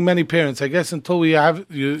 including many parents. I guess until we have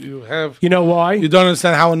you have. You know why? You don't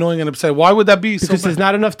understand how annoying and upset. Why would that be? Because there's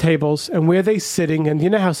not enough tables, and where they sitting, and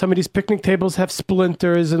you know how some of these picnic tables have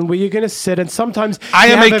splinters, and where you're going to sit, and sometimes I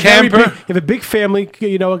am a camper. You have a big family.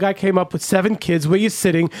 A guy came up with 7 kids. Where you're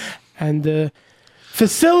sitting, and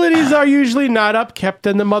facilities are usually not upkept,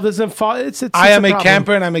 and the mothers and fathers. I am a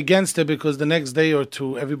camper, and I'm against it because the next day or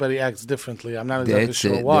two, everybody acts differently. I'm not exactly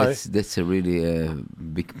sure why. That's a really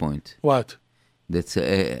big point. What? That's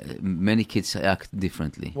many kids act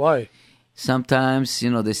differently. Why? Sometimes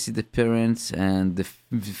they see the parents and they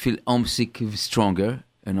feel homesick stronger,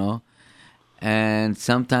 and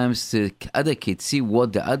sometimes the other kids see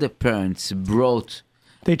what the other parents brought.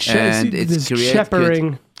 It's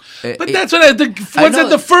shepherding. But that's what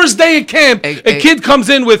the first day of camp. A kid comes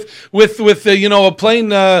in with a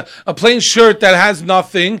plain shirt that has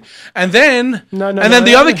nothing, and then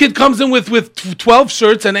the other kid comes in with 12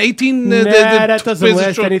 shirts and 18. That doesn't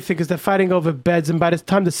last anything because they're fighting over beds, and by the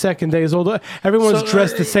time the second day is older, everyone's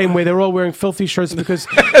dressed the same way. They're all wearing filthy shirts because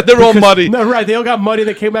they're all muddy. No, right? They all got muddy.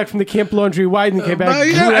 They came back from the camp laundry white and came back.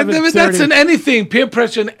 That's in anything, peer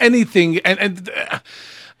pressure, in anything, and.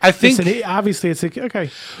 I think obviously it's okay.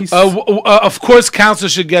 Of course,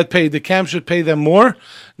 counselors should get paid. The camp should pay them more,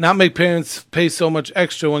 not make parents pay so much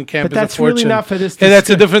extra when camp is a fortune. But that's really not for this. That's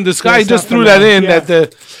a different discussion. I just threw that in. That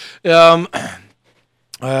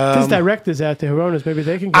there's directors out there who own us. Maybe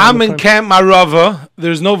they can. I'm in Camp Marava.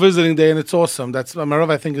 There's no visiting day, and it's awesome. That's Marava.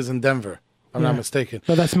 I think is in Denver. If I'm not mistaken.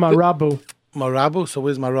 No, that's Marabu. Marabu? So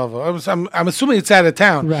where's Marava? I'm assuming it's out of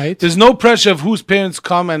town. Right. There's no pressure of whose parents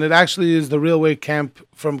come, and it actually is the real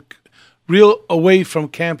away from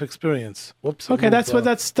camp experience. Whoops. Okay, that's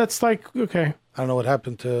like okay. I don't know what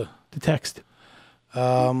happened to the text.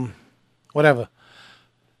 Whatever.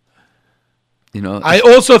 You know, I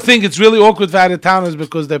also think it's really awkward for out-of-towners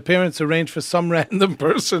because their parents arrange for some random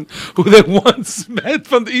person who they once met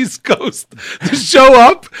from the East Coast to show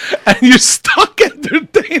up, and you're stuck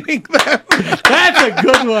entertaining them. That's a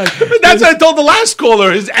good one. That's what I told the last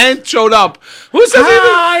caller. His aunt showed up. Who says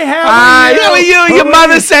Hi, how are you? Your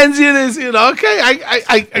mother sends you this. Okay,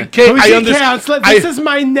 I can't. I understand. This is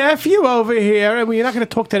my nephew over here, and you're not going to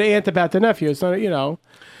talk to the aunt about the nephew. It's not,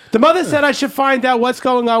 The mother said I should find out what's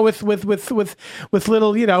going on with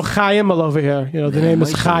little, Chaim over here. The name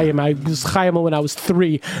is Chaim. I was Chaim when I was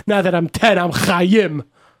 3. Now that I'm 10, I'm Chaim.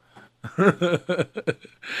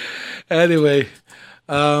 Anyway,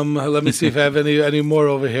 let me see if I have any more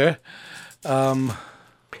over here.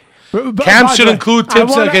 Camp should include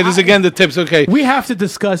tips. This is again the tips. Okay. We have to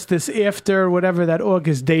discuss this after whatever that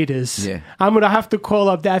August date is. Yeah. I'm going to have to call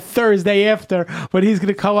up that Thursday after when he's going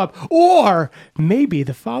to come up. Or maybe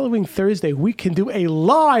the following Thursday we can do a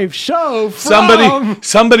live show from...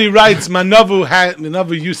 Somebody writes,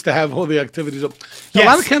 Manavu used to have all the activities. Yes, a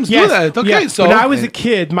lot of camps do that. Okay, so... When I was a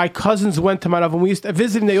kid, my cousins went to Manavu. We used to,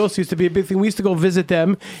 visiting, they also used to be a big thing. We used to go visit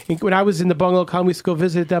them. When I was in the bungalow camp, we used to go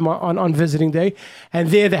visit them on visiting day.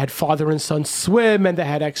 And there they had father and son swim, and they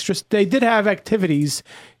had extras. They did have activities,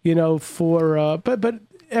 for but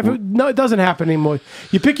no, it doesn't happen anymore.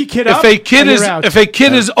 You pick your kid up. If a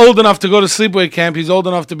kid is old enough to go to sleepaway camp, he's old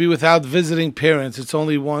enough to be without visiting parents. It's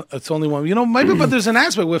only one. Maybe, but there's an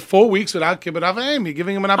aspect where 4 weeks without kibbut av v'em, you're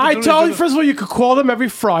giving him an opportunity. I told you, first of all, you could call them every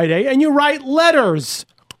Friday, and you write letters.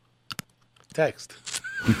 Text.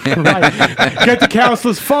 Right. Get the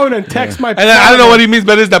counselor's phone and text my. And I don't know what he means,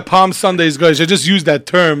 but it's that Palm Sundays, guys. I just use that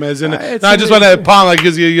term as in. I just want to palm like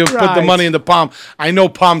because you put the money in the palm. I know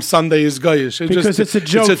Palm Sunday is goyish. Because it's a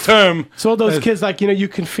joke. It's a term. So all those kids, you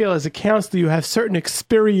can feel as a counselor, you have certain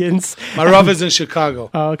experience. My Rav is in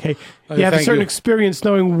Chicago. Oh, okay. You have a certain experience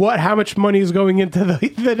knowing how much money is going into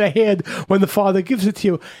the hand when the father gives it to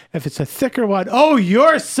you. If it's a thicker one,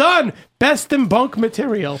 your son, best in bunk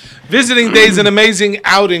material. Visiting day is an amazing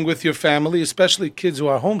outing with your family, especially kids who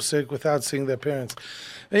are homesick without seeing their parents.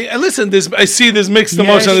 Hey, listen, I see this mixed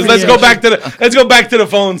emotion. Let's go back to the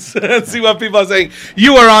phones and see what people are saying.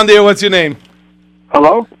 You are on there. What's your name?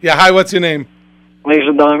 Hello? Yeah, hi, what's your name?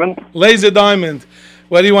 Laser Diamond. Laser Diamond.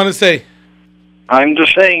 What do you want to say? I'm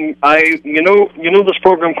just saying, you know this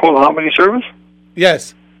program called Harmony Service?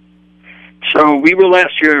 Yes. So we were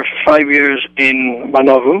last year 5 years in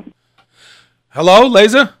Manavu. Hello,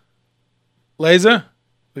 Laser? Laser?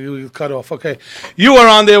 We cut off. Okay. You are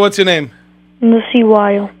on there. What's your name? Nussi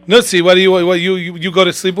Weil. Nussi, what you go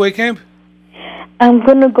to sleepaway camp? I'm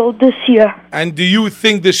gonna go this year. And do you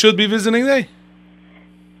think there should be visiting day?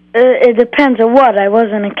 It depends on what. I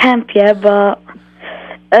wasn't in camp yet, but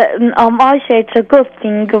I say it's a good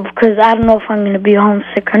thing because I don't know if I'm going to be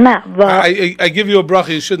homesick or not. But I give you a bracha.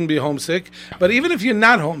 You shouldn't be homesick. But even if you're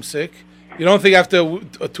not homesick, you don't think after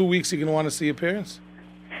 2 weeks you're going to want to see your parents?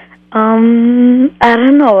 I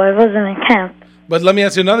don't know. I wasn't in camp. But let me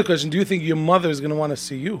ask you another question. Do you think your mother is going to want to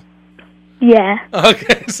see you? Yeah.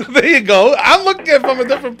 Okay, so there you go. I'm looking at it from a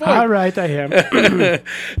different point. All right, I hear.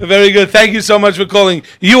 Very good. Thank you so much for calling.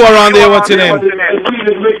 You are on there. What's your name? Okay,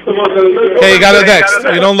 you got it next.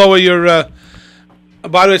 You don't lower your...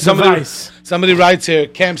 by the way, somebody writes here,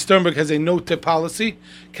 Camp Sternberg has a no-tip policy.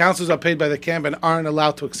 Counselors are paid by the camp and aren't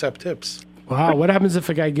allowed to accept tips. Wow, what happens if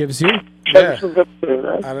a guy gives you? Yeah.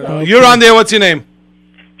 I don't know. You're on there. What's your name?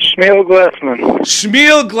 Shmuel Glassman.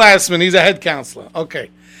 Shmuel Glassman. He's a head counselor. Okay.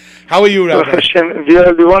 How are you, Rabbi?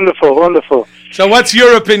 Really wonderful, wonderful. So what's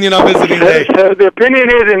your opinion on visiting day? So the opinion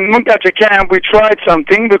is in Munkacher camp we tried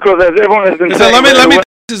something because as everyone has been saying... Let me.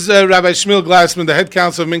 This is Rabbi Shmuel Glassman, the head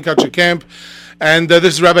counsel of Munkacher camp. And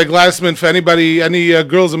this is Rabbi Glassman. For anybody, any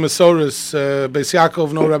girls in Masoris, Beis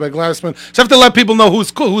Yaakov know Rabbi Glassman. So I have to let people know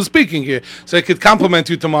who's speaking here, so I could compliment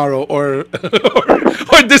you tomorrow or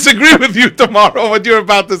or disagree with you tomorrow what you're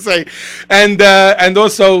about to say. And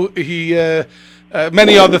also he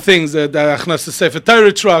many other things. The Achnasas Sefer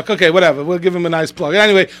Torah truck. Okay, whatever. We'll give him a nice plug.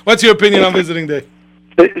 Anyway, what's your opinion on visiting day?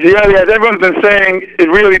 Yeah, as everyone's been saying, it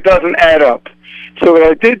really doesn't add up. So what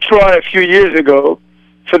I did try a few years ago,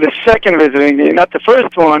 for the second visiting day, not the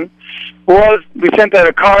first one, was we sent out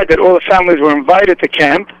a card that all the families were invited to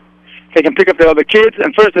camp. They can pick up their other kids,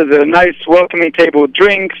 and first there's a nice welcoming table with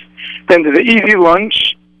drinks, then there's an easy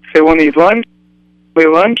lunch, if they want to eat lunch,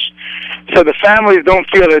 so the families don't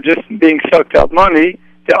feel they're just being sucked out money.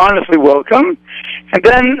 They're honestly welcome. And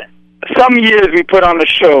then some years we put on a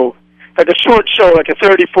show, like a short show, like a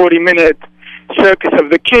 30, 40-minute circus of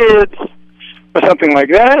the kids, or something like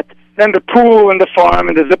that. Then the pool and the farm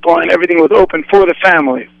and the zip line, everything was open for the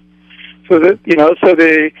families. So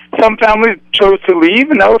some families chose to leave,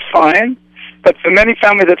 and that was fine. But for many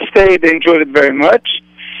families that stayed, they enjoyed it very much.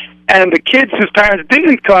 And the kids whose parents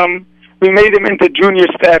didn't come, we made them into junior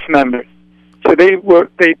staff members. So they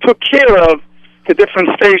took care of the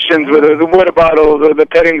different stations, whether the water bottles or the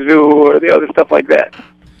petting zoo or the other stuff like that.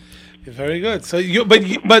 Very good. So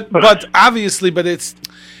but obviously, but it's.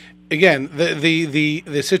 Again,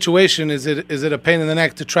 the situation is it a pain in the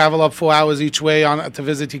neck to travel up 4 hours each way to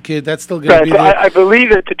visit your kid? That's still going to be. So I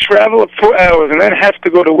believe that to travel up 4 hours and then have to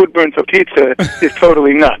go to Woodburn for pizza is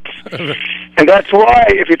totally nuts. And that's why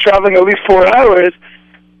if you're traveling at least 4 hours,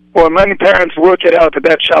 or many parents work it out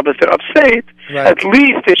that Shabbos they're upstate, at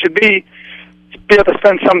least they should be able to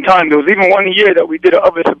spend some time. There was even 1 year that we did an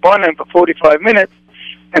Avos Abanim for 45 minutes,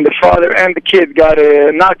 and the father and the kid got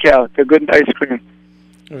a knockout, a good ice cream.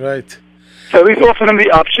 Right. So at least offer them the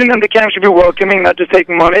option, and the camp should be welcoming, not just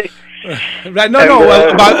taking money. Right.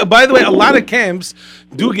 By the way, a lot of camps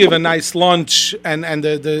do give a nice lunch, and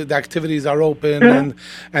the activities are open.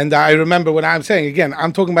 And I remember when I'm saying, again,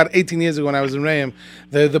 I'm talking about 18 years ago when I was in Reim,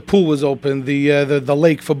 the pool was open, the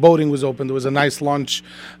lake for boating was open. There was a nice lunch,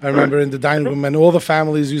 I remember, in the dining room, and all the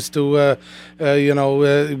families used to,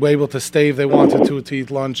 were able to stay if they wanted to eat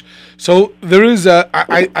lunch. So there is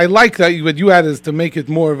I like that what you had is to make it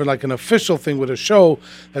more of like an official thing with a show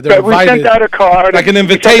that they're invited. We sent out a card, like an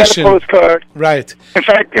invitation. Postcard. Right. In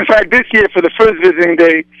fact, this year for the first visiting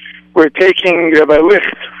day, we're taking Rabbi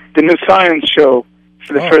Licht, the new science show,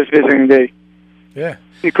 for the first visiting day. Yeah.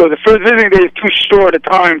 Because the first visiting day is too short a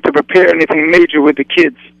time to prepare anything major with the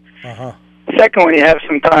kids. The second one, you have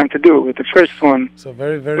some time to do it. With the first one, so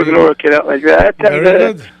very, very we're going to work it out like that. Very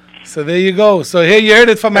good. So there you go. So here you heard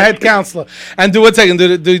it from a head counselor. And do 1 second.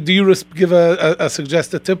 Do you give a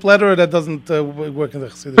suggested tip letter, or that doesn't work in the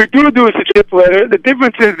Chassidus? We do a tip letter. The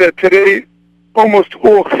difference is that today, almost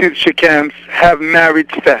all Chassidus camps have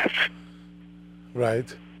married staff. Right.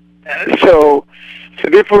 So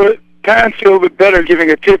therefore, parents feel a bit better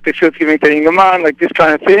giving a tip. They feel it's giving a man, like this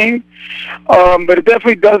kind of thing. But it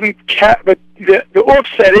definitely doesn't. But the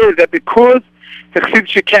offset is that because the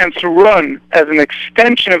Chassidus camps run as an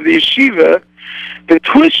extension of the yeshiva, the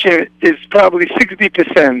tuition is probably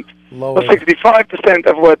 60% or 65%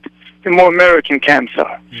 of what the more American camps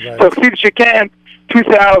are. Right. So Chassidus camp,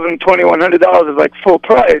 $2,000, $2,100 is like full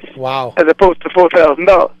price. Wow. As opposed to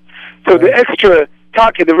 $4,000. So the extra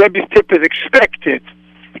taka, the Rebbe's tip is expected.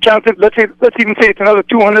 Let's even say it's another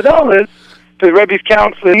 $200. The Rebbe's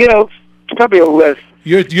counseling else, it's probably a less.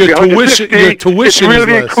 Your tuition it's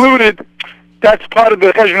really is included. That's part of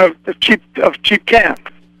the version of cheap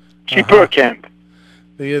camp, cheaper camp.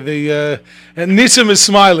 And Nissim is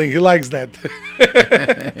smiling. He likes that.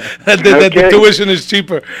 that the tuition is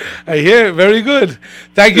cheaper. I hear. Very good.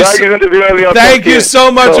 Thank you. Thank you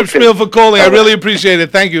so much, Shmuel, for calling. I really appreciate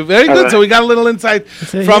it. Thank you. Very good. So we got a little insight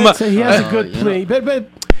from. He has a good plea, but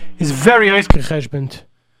he's very ausgechespend.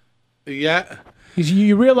 Yeah.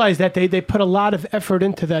 You realize that they put a lot of effort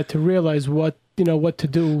into that to realize what to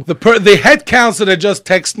do. The head counselor that just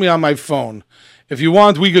texted me on my phone. If you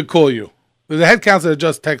want, we could call you. The head counselor that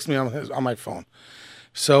just texted me on my phone.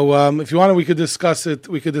 So if you want, we could discuss it.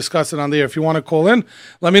 We could discuss it on the air. If you want to call in,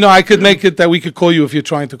 let me know. I could make it that we could call you if you're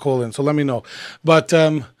trying to call in. So let me know. But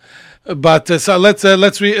so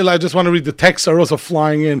let's read. I just want to read the texts are also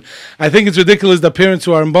flying in. I think it's ridiculous that parents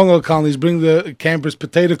who are in bungalow colonies bring the campers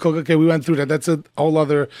potato cook. Okay, we went through that. That's a whole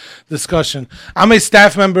other discussion. I'm a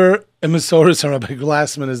staff member in Masoris, and Rabbi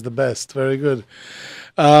Glassman is the best. Very good.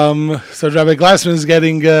 So Rabbi Glassman is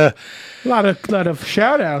getting A lot of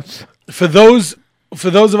shout outs. for those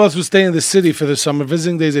of us who stay in the city for the summer.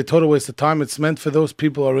 Visiting day is a total waste of time. It's meant for those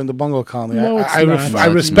people who are in the bungalow colony. No, it's I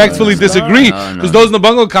not. respectfully disagree because those in the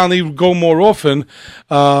bungalow colony go more often.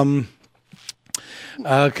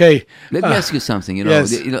 Okay. Let me ask you something.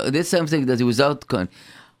 yes. There's something that without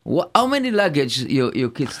how many luggage your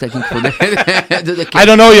kids taking for the I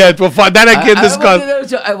don't know yet. That I can't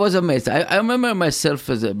discuss. I was amazed. I remember myself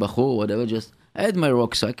as a bachur, whatever. I had my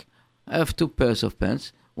rucksack. I have 2 pairs of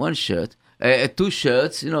pants, 1 shirt, 2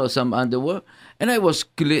 shirts, some underwear, and I was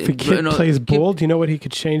If a kid plays ball, do you know what he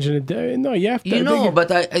could change in a day? No, you have to. But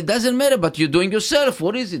it doesn't matter. But you're doing yourself.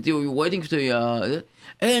 What is it? You're waiting to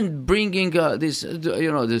and bringing this,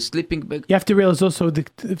 the sleeping bag. You have to realize also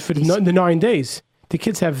for the 9 days. The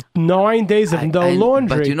kids have 9 days of no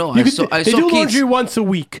laundry. But they do laundry once a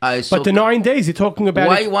week. But the 9 days, you're talking about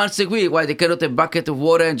why once a week? Why they cannot have a bucket of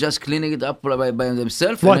water and just cleaning it up by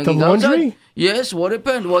themselves? What, the laundry? Outside? Yes, what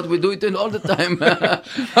happened? What we do it all the time.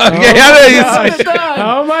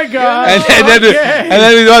 Oh my God! And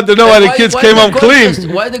then we want to know why the kids came home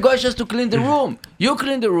clean. Why the guys just to clean the room? You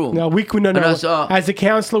clean the room. No, as a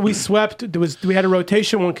counselor, we swept. We had a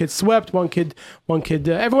rotation. One kid swept. One kid.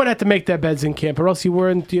 Everyone had to make their beds in camp, or else you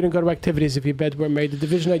didn't go to activities if your bed weren't made. The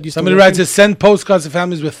division I used. Somebody writes to send postcards to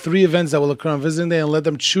families with 3 events that will occur on visiting day and let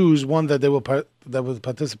them choose one that they will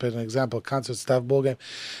participate in. Example: concert, staff, ball game.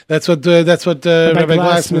 That's what Rabbi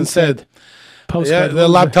Glassman said.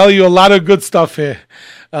 They'll tell you a lot of good stuff here.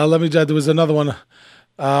 Let me judge. There was another one.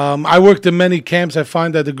 I worked in many camps. I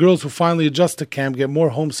find that the girls who finally adjust to camp get more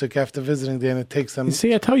homesick after visiting there, and it takes them. You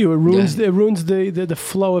see, I tell you, it ruins the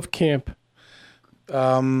flow of camp.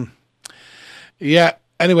 Yeah.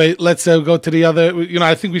 Anyway, let's go to the other.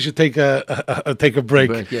 I think we should take a break.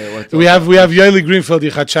 We have Yoely Greenfield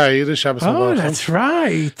Yichachai. Oh, that's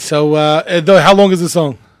right. So, how long is the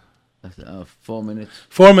song? 4 minutes.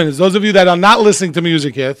 4 minutes. Those of you that are not listening to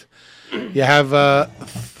music yet, you have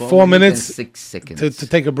 4 minutes and 6 seconds to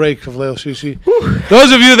take a break of Leil Shishi.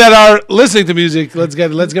 Those of you that are listening to music, let's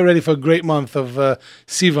get ready for a great month of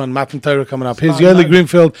Sivan, Matan Torah coming up. Here's Yoely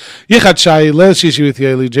Greenfield, Yichat Shai, Leil Shishi with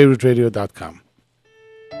Yoely, jrootradio.com.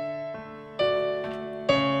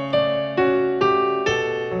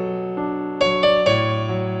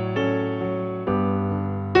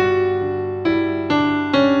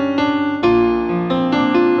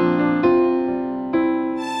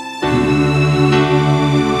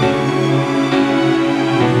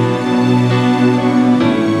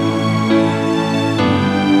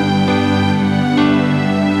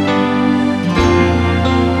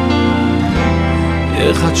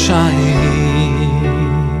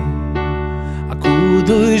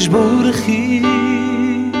 הקודש בורכי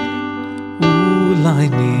אולי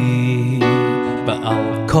ני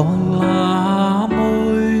בעל כל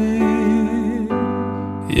המוי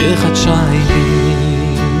יחד שי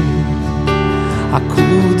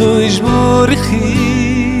הקודש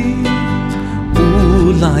בורכי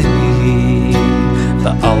אולי ני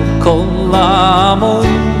בעל כל המוי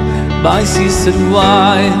בייס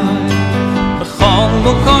ישרואי בכל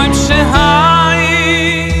מקום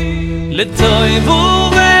שהי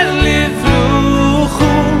לטויבו ולברוכו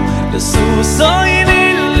לסוסוי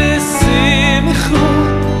ולשמחו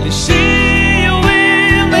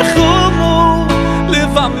לשיעורים לחומו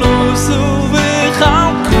לבמנוסו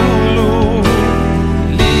וחלקולו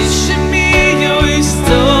לשמי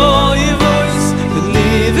יויסטוי וויס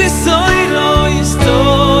ולביסוי לא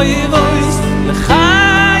יסטוי וויס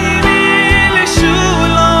לחיים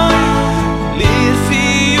ולשולוי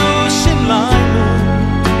לפיו שלנו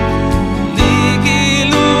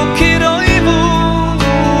לגילו כרויבו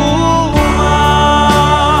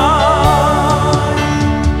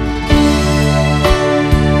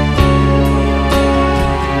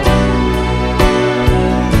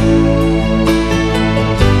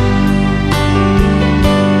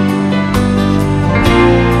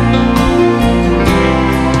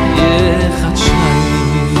יחד שי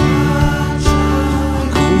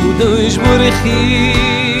קודש בורכי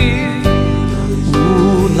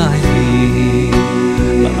אולי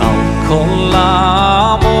בעל כל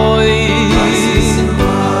המוי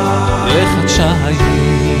יחד שי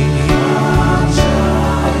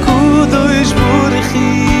הקודש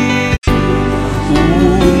בורכי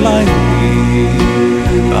אולי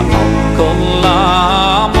בעל כל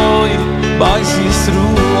המוי בייס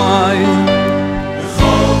ישרואי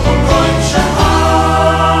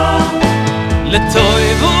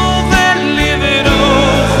לטויבו ולברוכו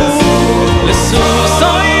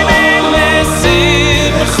לסוסוי ולשמחו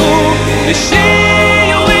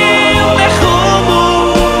לשיעורים לחומו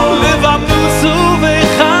לבמנוסו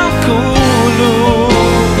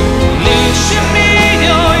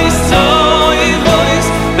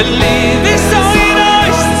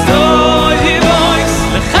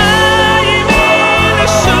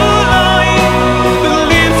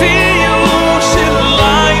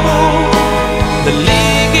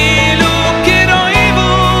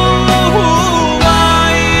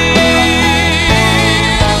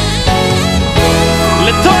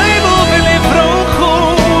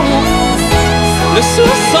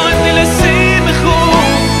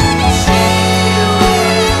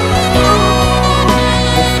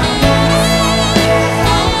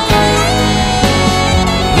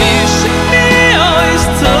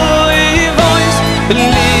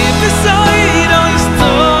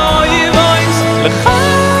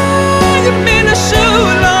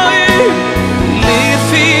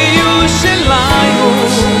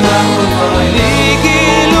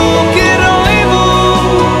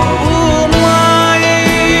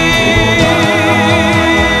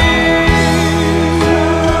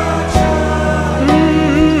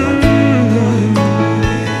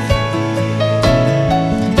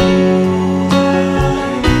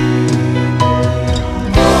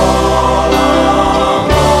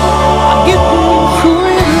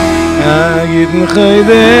Yidin Chodesh.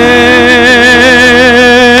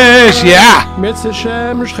 Yeah. Mitzvah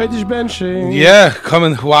Shem, Rosh Chodesh Ben Shem. Yeah,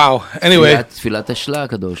 coming. Wow. Anyway. תפילת השלה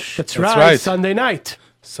הקדוש. That's That's right. right. Sunday night.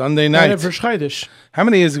 Sunday Night night. of Rosh Chodesh. How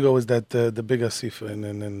many years ago was that the big asifa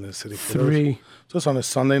in the city? 3. So it's on a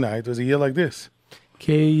Sunday night. It was a year like this.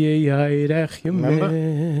 Remember?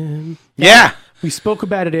 Yeah. We spoke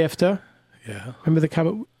about it after. Yeah. Remember the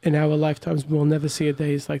comment, in our lifetimes we'll never see a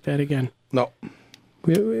day like that again. No.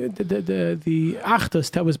 The Achtus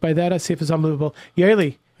that was by that asif is unbelievable.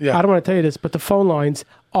 Yoely, Yeah. I don't want to tell you this, but the phone lines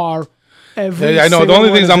are every Yeah, I know. The single only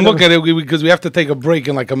one thing is of I'm them. looking at it because we have to take a break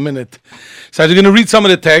in like a minute. So I'm going to read some of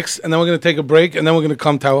the text, and then we're going to take a break, and then we're going to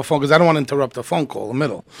come to our phone because I don't want to interrupt the phone call in the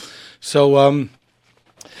middle. So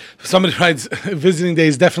somebody writes, visiting day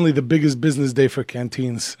is definitely the biggest business day for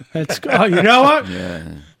canteens. That's oh, you know what? Yeah.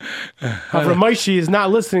 Avram Moshe is not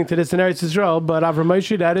listening to this in Eretz Israel, but Avram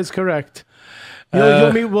Moshe, that is correct.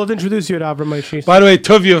 We'll introduce you to Avram Moshe. By the way,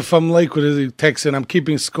 Tuvia from Lakewood is texting, I'm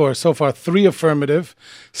keeping score. So far, 3 affirmative,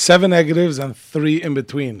 7 negatives, and 3 in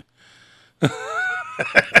between.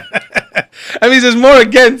 I mean, there's more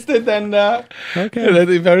against it than...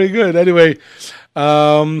 okay. Very good. Anyway,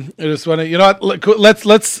 I just want to... You know what?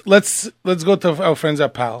 Let's go to our friends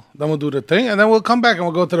at PAL. Then we'll do the thing, and then we'll come back and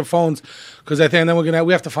we'll go to the phones, because I think then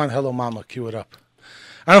we have to find Hello Mama, cue it up.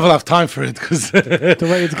 I don't know if I'll have time for it, because... the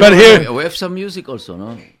way it's but going. here... We have some music also,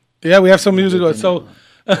 no? Yeah, we have some music. So,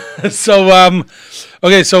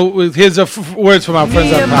 okay, so here's words from our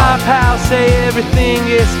friends Me at and my PAL. pal say everything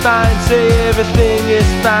is fine, say everything is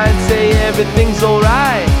fine, say everything's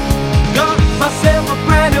alright. Got myself a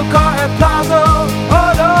brand new car at Plaza,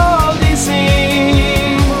 all DC.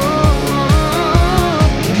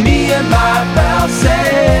 Me and my pal say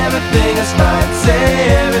everything is fine, say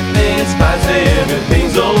everything is fine, say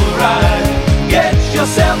everything's alright. Get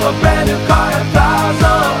yourself a brand new car at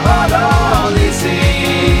Plaza, all DC.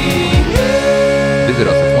 Visit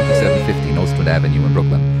us at 2750 Nostrand Avenue in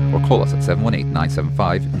Brooklyn or call us at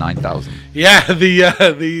 718-975-9000. Yeah,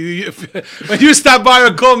 when you stop by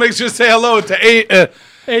or call, make sure to say hello to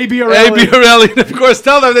A.B. Orelli. And of course,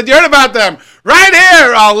 tell them that you heard about them right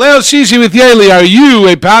here on Leil Shishi with Yoely. Are you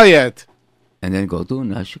a pal yet? And then go to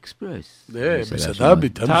Nash Express. Yeah,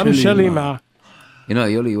 Tam Shalima. You know,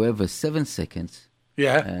 Yoely, you have 7 seconds.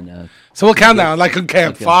 Yeah. And, So we'll count down, like on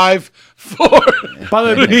camp. Okay. 5, 4. By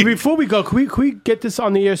the way, before we go, can we get this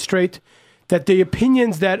on the air straight? That the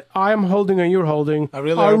opinions that I'm holding and you're holding are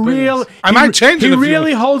real. I might change it. He if you-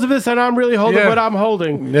 really holds this, and I'm really holding what I'm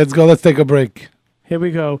holding. Let's go. Let's take a break. Here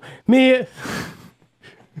we go. Me.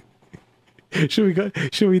 Should we go?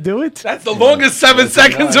 Should we do it? That's the longest 7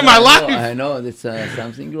 seconds of my life. I know, there's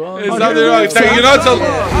something wrong. There's something wrong. You know, it's a...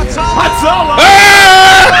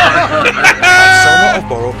 Solo of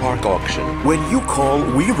Borough Park Auction. When you call,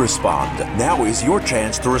 we respond. Now is your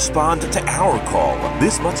chance to respond to our call.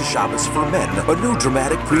 This Motzei Shabbos for Men, a new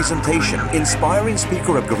dramatic presentation, inspiring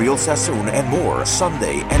speaker of Gavril Sassoon and more.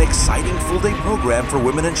 Sunday, an exciting full-day program for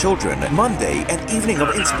women and children. Monday, an evening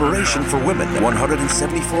of inspiration for women.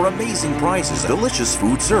 174 amazing prizes, delicious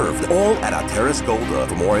food served, all at Ateris Golda.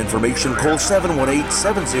 For more information, call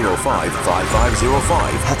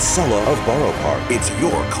 718-705-5505. Hatzalah of Borough Park. It's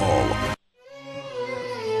your call.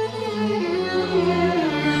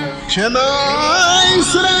 Can I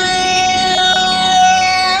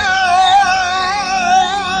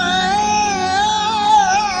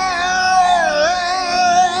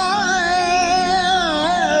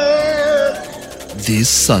This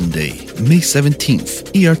Sunday, May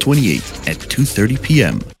 17th, ER28 at 2:30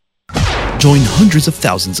 p.m. Join hundreds of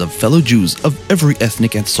thousands of fellow Jews of every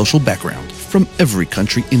ethnic and social background from every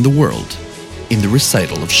country in the world in the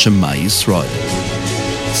recital of Shema Yisrael.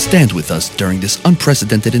 Stand with us during this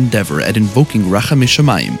unprecedented endeavor at invoking Rachamei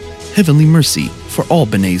Shamayim, heavenly mercy for all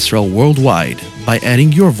Bnei Israel worldwide by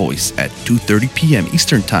adding your voice at 2:30 p.m.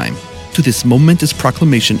 Eastern Time to this momentous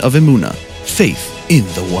proclamation of Emunah, faith in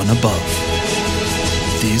the one above.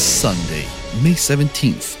 This Sunday, May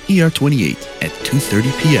 17th, ER28 at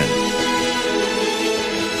 2:30 p.m.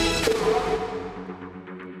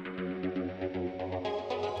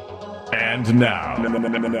 And now,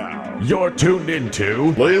 you're tuned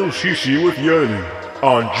into Leil Shishi with Yoely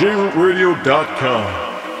on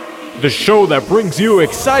JRootRadio.com. The show that brings you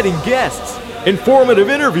exciting guests, informative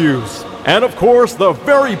interviews, and of course, the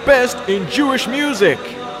very best in Jewish music.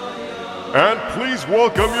 And please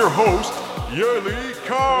welcome your host, Yoely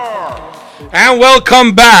Kar. And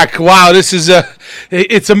welcome back. Wow, this is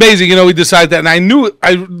it's amazing. We decided that. And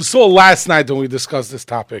I saw last night when we discussed this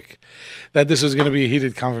topic that this was going to be a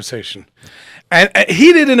heated conversation. And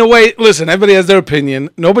heated in a way, listen, everybody has their opinion.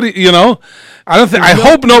 Nobody, I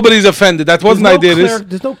hope nobody's offended. That wasn't the idea.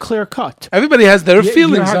 There's no clear cut. Everybody has their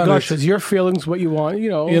feelings on it. Your feelings, what you want,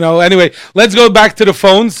 Anyway, let's go back to the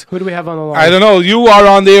phones. Who do we have on the line? I don't know. You are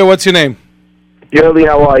on the air. What's your name? Yoely,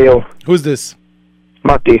 how are you? Who's this?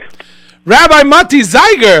 Matti. Rabbi Matti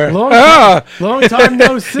Zeiger. Long time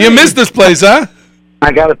no see. You missed this place, huh?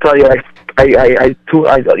 I got to tell you,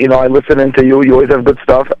 I listen into you. You always have good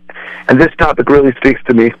stuff. And this topic really speaks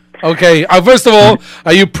to me. Okay. First of all,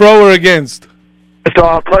 are you pro or against? So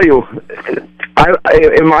I'll tell you,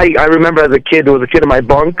 I remember as a kid, there was a kid in my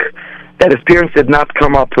bunk that his parents did not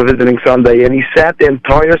come up for visiting Sunday, and he sat the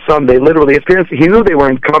entire Sunday, literally. His parents, he knew they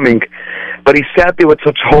weren't coming, but he sat there with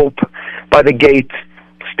such hope by the gate,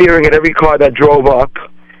 staring at every car that drove up.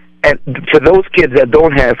 And for those kids that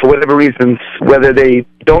don't have, for whatever reasons, whether they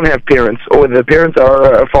don't have parents or the parents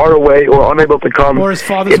are far away or unable to come, or his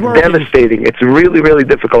father's it's working. Devastating. It's really, really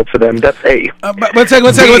difficult for them. That's A. One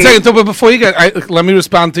second. So, but before you get, let me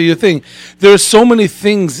respond to your thing. There are so many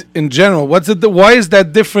things in general. Why is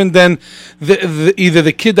that different than either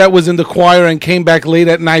the kid that was in the choir and came back late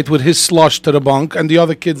at night with his slush to the bunk, and the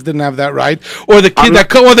other kids didn't have that right, or the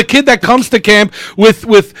kid that comes to camp with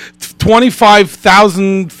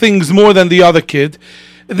 25,000 things more than the other kid.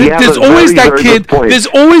 There's always that kid. There's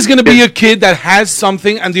always going to be a kid that has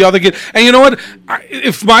something and the other kid. And you know what?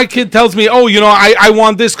 If my kid tells me, I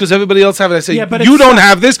want this because everybody else have it, I say, you don't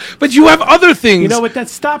have this, but you have other things. You know what? That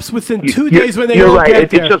stops within 2 days when they You're all right. get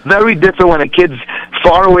there. It's just very different when a kid's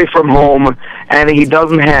far away from home and he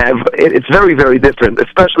doesn't have. It's very, very different,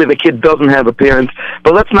 especially if the kid doesn't have a parent.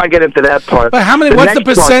 But let's not get into that part. But what's the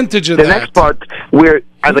percentage of that? The next part where,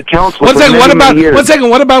 as a counselor, One second.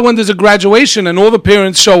 What about when there's a graduation and all the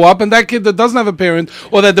parents show up, and that kid that doesn't have a parent,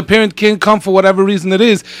 or that the parent can't come for whatever reason it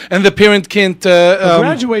is, and the parent can't?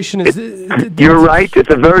 Graduation is. You're right.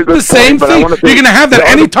 It's a very good. The same thing. You're going to have that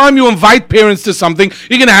anytime you invite parents to something.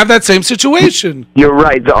 You're going to have that same situation. You're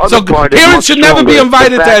right. The other part parents should never be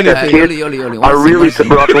invited to anything. Kids are really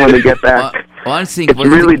broken when they get back. One thing, it's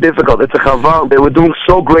really difficult. It's a chaval. They were doing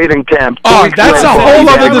so great in camp. That's a whole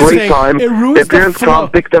other great time. Their parents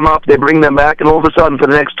come, pick them up, they bring them back, and all of a sudden, for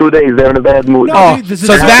the next 2 days, they're in a bad mood. That's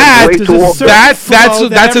a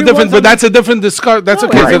different. But that's a different discussion. That's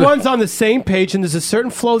okay. Everyone's on the same page, and there's a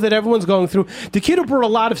certain flow that everyone's going through. The kid who brought a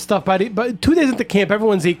lot of stuff, but 2 days into camp,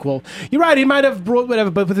 everyone's equal. You're right. He might have brought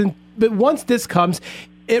whatever, but once this comes,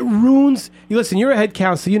 it ruins. Listen, you're a head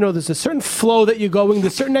counselor. You know there's a certain flow that you're going.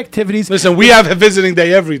 There's certain activities. Listen, we have a visiting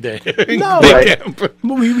day every day. No, camp.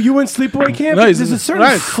 You went sleepaway camp. No, there's a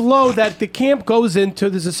certain flow that the camp goes into.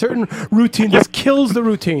 There's a certain routine that kills the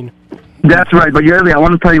routine. That's right. But Yoely, I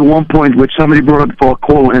want to tell you one point which somebody brought up for a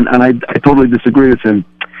call, and I totally disagree with him.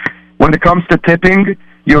 When it comes to tipping,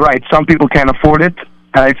 you're right. Some people can't afford it,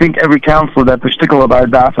 and I think every counselor that's a shtickle about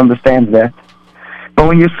das understands that. But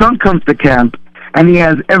when your son comes to camp, and he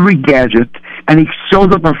has every gadget, and he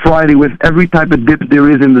shows up on Friday with every type of dip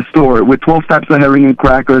there is in the store, with 12 types of herring and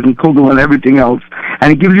crackers and kugel and everything else,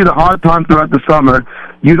 and he gives you the hard time throughout the summer,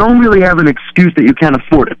 you don't really have an excuse that you can't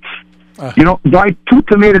afford it. Buy 2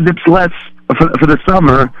 tomato dips less for the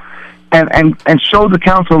summer, and show the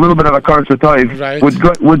council a little bit of a card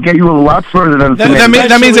would get you a lot further than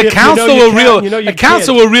that means a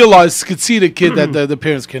council will realize, could see the kid that the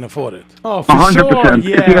parents can't afford it. Oh, for 100%. sure.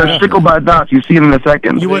 Yeah. If he has stickle by dots, you see him in a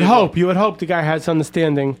second. You would hope the guy has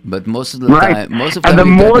understanding. But most of the time, and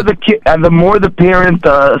the more the parent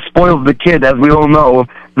spoils the kid, as we all know,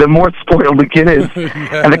 the more spoiled the kid is,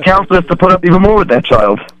 and the counselor has to put up even more with that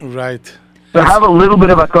child. Right. So have a little bit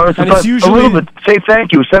of a card. A little bit. Say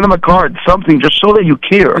thank you. Send them a card. Something. Just show that you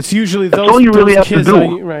care. It's usually that's all you really have to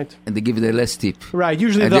do. Right. And they give you the less tip. Right.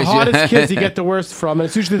 Usually the hardest kids you get the worst from, and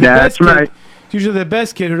it's usually the best kid. It's usually the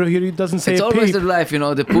best kid who doesn't say it's a always peep. the life,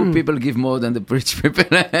 the poor people give more than the rich people.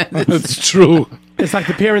 That's true. It's like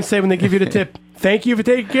the parents say when they give you the tip, thank you for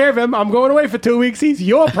taking care of him. I'm going away for 2 weeks. He's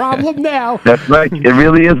your problem now. That's right. It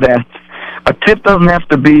really is that. A tip doesn't have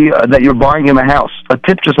to be that you're buying him a house. A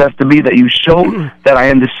tip just has to be that you show that I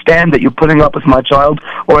understand that you're putting up with my child,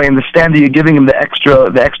 or I understand that you're giving him the extra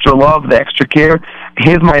love, the extra care.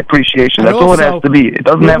 Here's my appreciation. That's all it has to be. It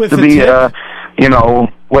doesn't have to be,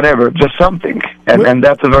 whatever, just something. And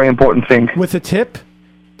that's a very important thing. With a tip,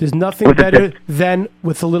 there's nothing better than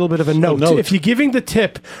with a little bit of a note. If you're giving the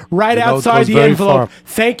tip right outside the envelope,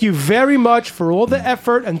 thank you very much for all the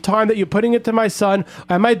effort and time that you're putting into my son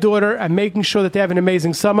and my daughter and making sure that they have an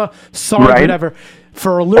amazing summer, whatever.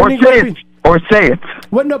 For a learning Or say it.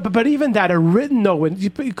 What? No, but even that, a written no,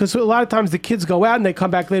 because a lot of times the kids go out and they come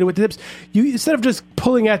back later with the tips. You instead of just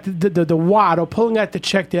pulling out the wad or pulling out the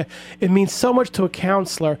check there, it means so much to a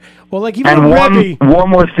counselor. Well, like even And Rebbe. one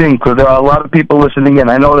more thing, because there are a lot of people listening in.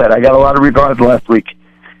 I know that. I got a lot of regards last week.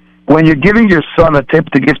 When you're giving your son a tip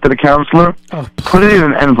to give to the counselor, put it in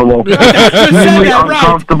an envelope. It's really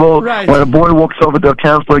uncomfortable when a boy walks over to a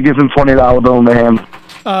counselor, gives him $20 bill in the hand.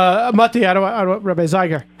 Mati, I don't, Rabbi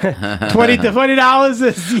Zeiger. $20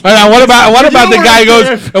 is. What about the guy who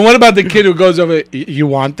goes? And what about the kid who goes over? You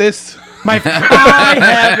want this? I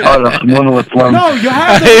have it. No, you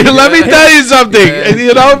have it. Let me tell you something.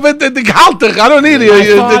 You know, but the Galtach, I don't need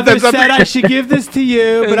it. My father said I should give this to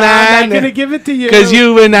you, but I'm not going to give it to you. Because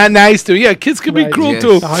you were not nice to. Yeah, kids can be cruel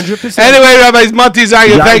too. 100%. Anyway, Rabbi Mati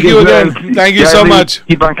Zeiger, thank you again. Thank you so much.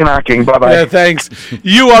 Keep on knocking. Bye-bye. Yeah, thanks.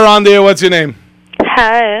 You are on there. What's your name?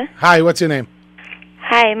 Hi. Hi, what's your name?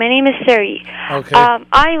 Hi, my name is Suri. Okay.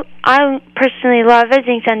 I personally love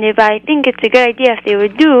visiting Sunday, but I think it's a good idea if they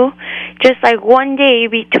would do just like one day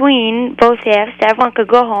between both halves, so everyone could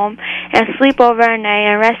go home and sleep overnight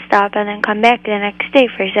and rest up, and then come back the next day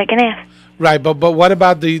for a second half. Right, but what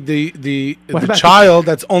about the child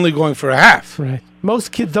that's only going for a half? Right.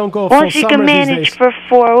 Most kids don't go Or full she summer can these manage days. for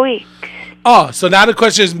 4 weeks. Oh, so now the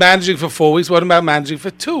question is managing for 4 weeks. What about managing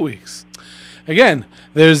for 2 weeks? Again,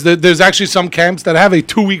 there's actually some camps that have a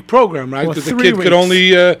 2-week program, right? Or Because the 3 kid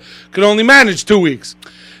could only manage 2 weeks.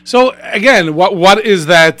 So again, what is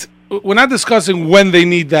that? We're not discussing when they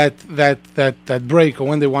need that break or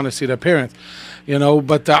when they want to see their parents, you know.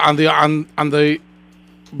 But on the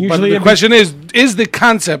but the question is the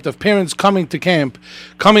concept of parents coming to camp,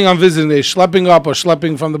 coming on visiting day, schlepping up or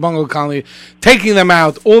schlepping from the bungalow colony, taking them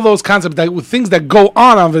out, all those concepts, things that go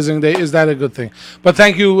on visiting day, is that a good thing? But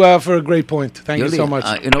thank you for a great point. Thank you so much.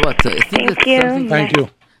 You know what? I think Thank you.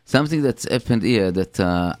 Something that's happened here that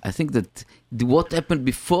I think that what happened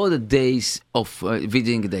before the days of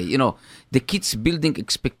visiting day, you know, the kids building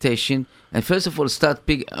expectation, and first of all start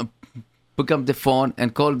pick up the phone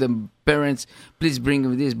and call them parents, please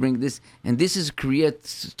bring this, and this is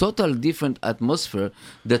create total different atmosphere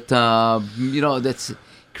that that's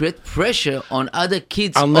create pressure on other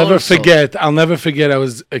kids. I'll never forget. I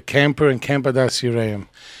was a camper in Camp Adas Yiraim,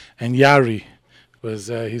 and Yari was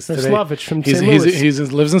he's today. Slavich from St. Louis. He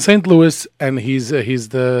lives in St. Louis, and he's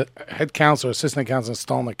the head counselor, assistant counselor in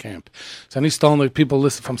Stolner Camp. So any Stolner people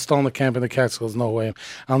listen from Stolner Camp in the Catskills know way.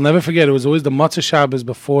 I'll never forget. It was always the Matzah Shabbos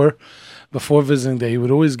before visiting day. He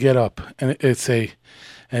would always get up and say,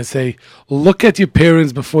 look at your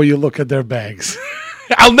parents before you look at their bags.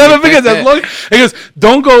 I'll never forget that. Look, he goes,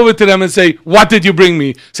 don't go over to them and say, what did you bring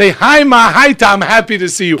me? Say, hi, Ma, hi, Tom, happy to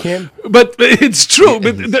see you. But it's true.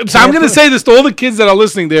 So I'm going to say this to all the kids that are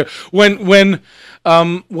listening there. When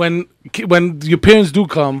your parents do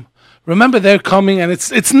come, remember they're coming, and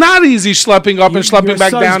it's not easy schlepping up and schlepping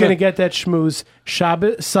back down. Your son's going to get that schmooze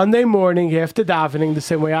Sunday morning after davening, the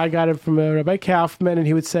same way I got it from Rabbi Kaufman, and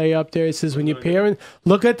he would say up there, he says, when your parents,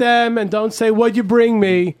 look at them and don't say, what'd you bring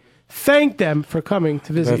me? Thank them for coming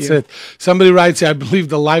to visit you. That's it. Somebody writes here, I believe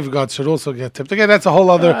the lifeguards should also get tipped. Okay, that's a whole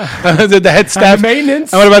other... the head staff. And the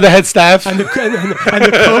maintenance. And what about the head staff? And the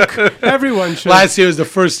cook. Everyone should. Last year was the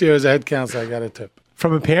first year as a head counselor I got a tip.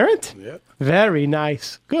 From a parent? Yeah. Very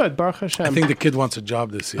nice. Good, Baruch Hashem. I think the kid wants a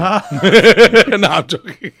job this year. No, I'm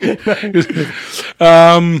joking.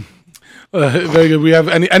 Very good. We have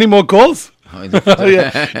any more calls?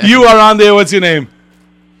 Yeah. You are on there. What's your name?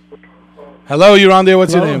 Hello, you're on there.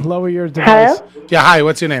 What's your name? Lower your device. Hello? Yeah, hi.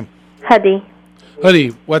 What's your name? Huddy. Huddy,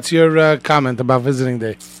 what's your comment about visiting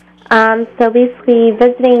day? So basically,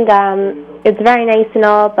 visiting, it's very nice and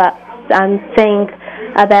all, but I'm saying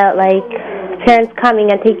about, like, parents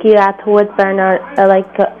coming and take you out to Woodburn or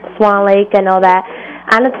like Swan Lake and all that.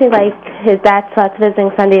 Honestly, like, that's what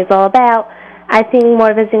Visiting Sunday is all about. I think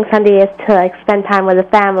more Visiting Sunday is to, like, spend time with the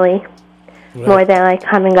family more than, like,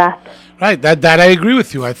 coming up. Right, that I agree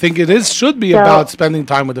with you. I think should be about spending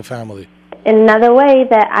time with the family. Another way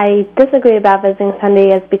that I disagree about Visiting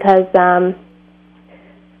Sunday is because, I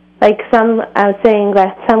was saying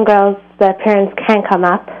that some girls, their parents can come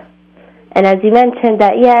up. And as you mentioned,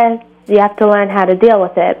 that, you have to learn how to deal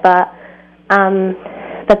with it. But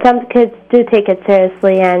some kids do take it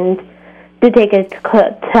seriously and do take it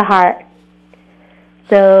to heart.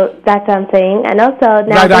 So that's what I'm saying. And also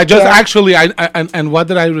now Right, I this just year- actually, and what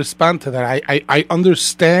did I respond to that? I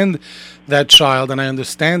understand that child, and I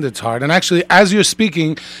understand it's hard. And actually, as you're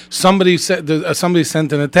speaking, somebody sent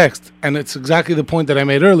in a text, and it's exactly the point that I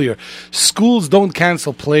made earlier. Schools don't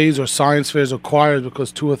cancel plays or science fairs or choirs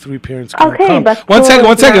because 2 or 3 parents can't Okay, come. but One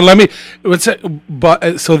schools second. not-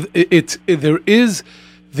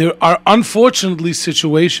 There are unfortunately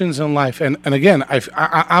situations in life, and again,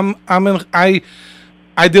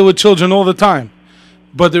 I deal with children all the time.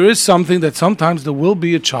 But there is something that sometimes there will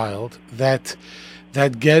be a child that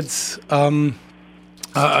gets in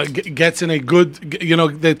a good,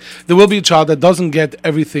 that there will be a child that doesn't get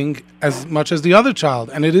everything as much as the other child,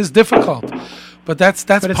 and it is difficult. But that's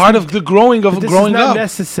part of the growing This growing is not up.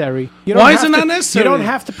 necessary. You don't Why have is it to- not necessary? You don't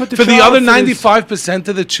have to put the for the child other through this- 95%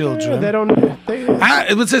 of the children. Yeah, they don't.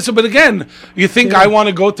 It would say so, but again, you think I want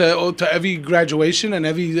to go to every graduation and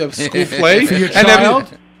every school play For your and child?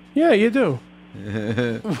 Yeah, you do.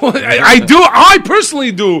 I do. I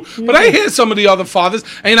personally do. But I hear some of the other fathers.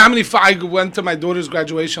 And you know how many? I went to my daughter's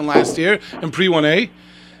graduation last year in pre-1A.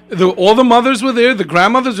 All the mothers were there, the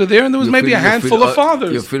grandmothers were there, and there was maybe a handful of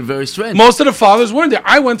fathers. You feel very strange. Most of the fathers weren't there.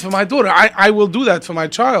 I went for my daughter. I will do that for my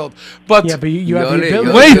child. But Yeah, but you have the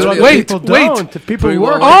ability. Wait. People don't. If people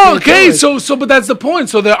work. Oh, they can't okay. do it. So, but that's the point.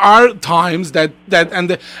 So there are times and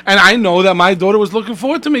I know that my daughter was looking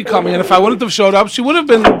forward to me coming, and if I wouldn't have showed up, she would have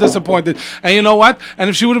been disappointed. And you know what? And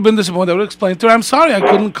if she would have been disappointed, I would explain to her, "I'm sorry, I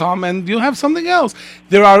couldn't come, and you'll have something else."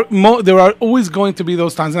 There are always going to be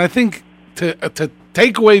those times, and I think to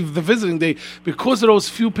take away the visiting day because of those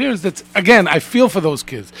few parents. That's again, I feel for those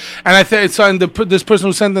kids, and I think so. And this person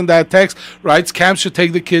who sent in that text writes, camps should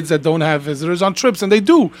take the kids that don't have visitors on trips, and they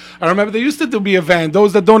do. I remember there used to be a van.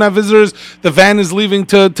 Those that don't have visitors, the van is leaving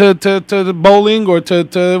to the bowling or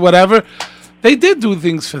to whatever. They did do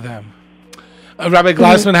things for them. Rabbi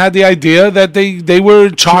Glassman had the idea that they were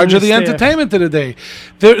in charge of the entertainment of the day.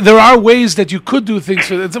 There are ways that you could do things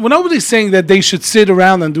for them. Well, nobody's saying that they should sit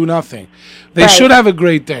around and do nothing. They should have a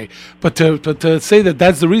great day. But to say that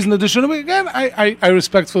that's the reason that they shouldn't be, again, I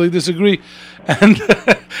respectfully disagree. And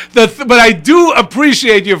but I do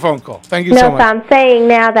appreciate your phone call. Thank you so much. No, so I'm saying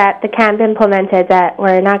now that the camp implemented that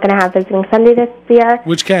we're not going to have visiting Sunday this year.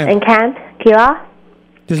 Which camp? In camp, Gila.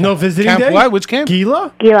 There's no visiting camp day? What? Which camp?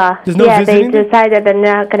 Gila? Gila. There's no visiting they decided that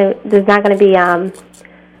there's not going to be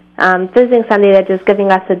visiting Sunday. They're just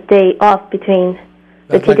giving us a day off between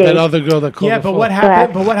the two Like days. that other girl that called. Yeah, before. but what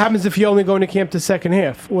happened? But what happens if you're only going to camp the second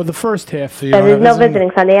half or the first half? So there's no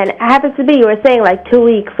visiting Sunday, and it happens to be you were saying like 2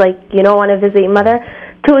 weeks, like you don't want to visit your mother.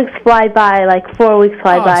 2 weeks fly by, like 4 weeks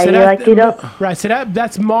fly by. So You're like you don't. Right. So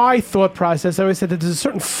that's my thought process. I always said that there's a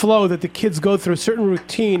certain flow that the kids go through, a certain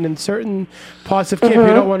routine, and certain parts of camp you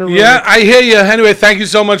don't want to. Yeah, I hear you. Anyway, thank you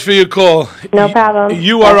so much for your call. No problem.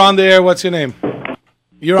 You are on the air. What's your name?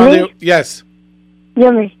 You're on Me? the air. Yes.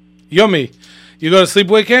 Yummy. Yummy. You go to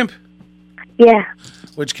sleepaway camp? Yeah.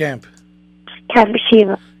 Which camp? Camp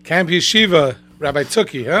Yeshiva. Camp Yeshiva. Rabbi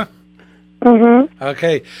Tuki, huh? Mm-hmm.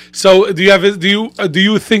 Okay. So do you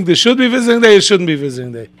think there should be visiting day or shouldn't be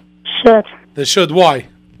visiting day? Should. There should. Why?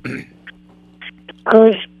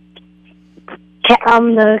 Because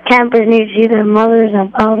the campers need to see their mothers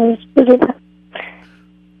and fathers.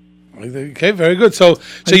 Okay, very good. So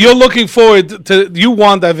you're looking forward to, you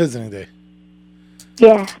want that visiting day?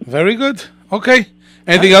 Yeah. Very good. Okay.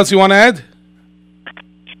 Anything else you want to add?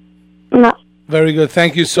 No. Very good.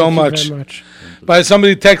 Thank you so much. Very much. But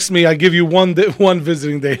somebody texts me, I give you one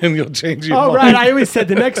visiting day and you'll change your mind. Right. I always said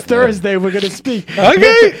the next Thursday we're going to speak.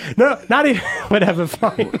 Okay. No, not even. Whatever.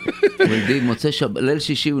 Fine. We'll do מוצאי שבת, ליל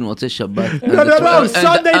שישי ומוצאי שבת. No,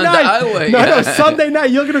 Sunday night. No, Sunday night.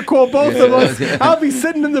 You're going to call both of us. Yeah. I'll be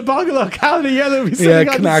sitting in the bungalow calendar. You'll be sitting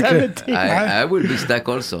on the 17th. I will be stuck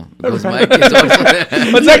also because my kids also there.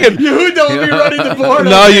 One second. Yehuda will be running the board.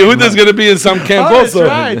 No, Yehuda's going to be in some camp that's also.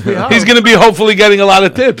 right. We hope. He's going to be hopefully getting a lot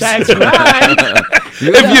of tips. That's right.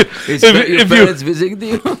 Your parents visiting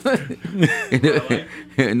you?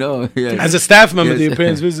 No, yes. As a staff member, do your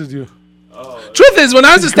parents visit you? Truth is, when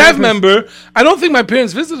I was a staff member, I don't think my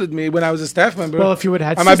parents visited me when I was a staff member. Well, if you would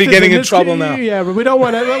have had I might be sisters getting in this trouble thing, now. Yeah, but we don't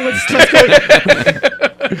want to. Let's go.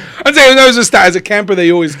 I'm saying when I was a staff, as a camper, they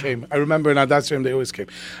always came. I remember in our Dutch room, they always came.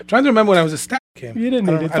 I'm trying to remember when I was a staff camp. You didn't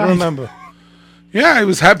need it. I don't remember. Yeah, I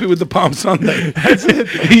was happy with the Palm Sunday. That's it.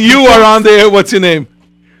 You are on the air. What's your name?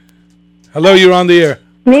 Hello, you're on the air.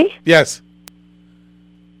 Me? Yes.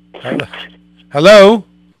 Hello?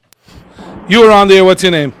 You are on the air. What's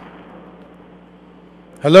your name?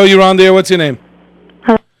 Hello, you're on the air. What's your name?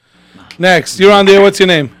 Hello. Next, you're on the air. What's your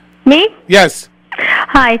name? Me? Yes.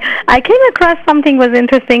 Hi. I came across something was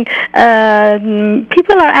interesting.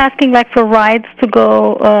 People are asking like for rides to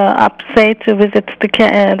go upstate to visit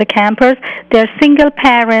the campers. They're single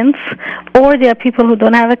parents, or there are people who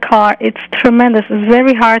don't have a car. It's tremendous. It's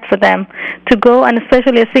very hard for them to go, and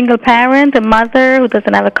especially a single parent, a mother who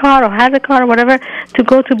doesn't have a car or has a car or whatever, to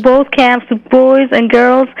go to both camps, to boys and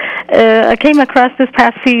girls. I came across this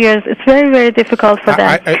past few years. It's very, very difficult for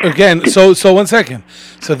them. Again, so 1 second.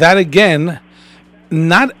 So that again,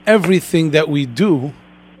 not everything that we do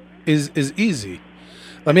is easy.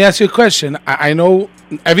 Let me ask you a question. I know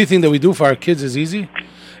everything that we do for our kids is easy.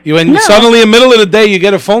 Suddenly in the middle of the day you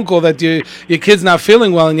get a phone call that your kid's not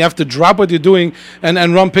feeling well and you have to drop what you're doing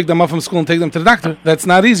and run pick them up from school and take them to the doctor. That's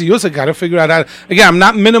not easy. You also got to figure out how. Again, I'm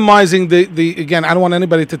not minimizing the. Again, I don't want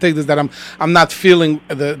anybody to take this that I'm not feeling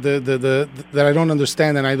the that I don't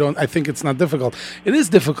understand and I think it's not difficult. It is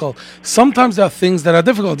difficult. Sometimes there are things that are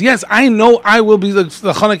difficult. Yes, I know I will be. The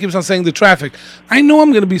Chana keeps on saying the traffic. I know I'm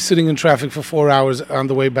going to be sitting in traffic for 4 hours on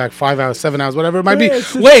the way back, 5 hours, 7 hours, whatever it might be.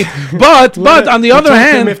 Wait, but on the other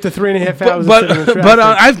hand. After 3.5 hours, but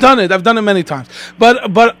I've done it. I've done it many times. But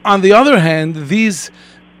on the other hand,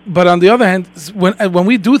 when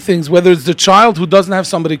we do things, whether it's the child who doesn't have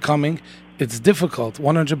somebody coming, it's difficult,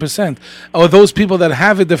 100%. Or those people that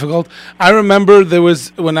have it difficult. I remember there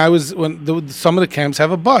was some of the camps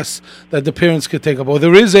have a bus that the parents could take up. Or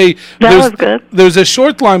there's a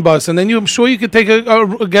short line bus, and then I'm sure you could take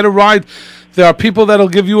get a ride. There are people that'll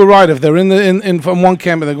give you a ride if they're in from one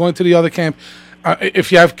camp and they're going to the other camp.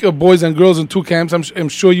 If you have boys and girls in two camps, I'm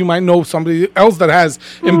sure you might know somebody else that has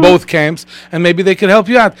in both camps, and maybe they could help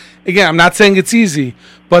you out. Again, I'm not saying it's easy,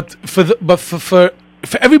 but for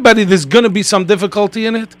everybody, there's going to be some difficulty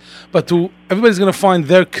in it. But everybody's going to find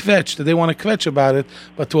their kvetch that they want to kvetch about it.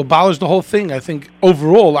 But to abolish the whole thing, I think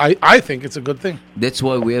overall, I think it's a good thing. That's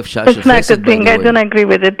why we have Shasha. It's not a good thing. I don't agree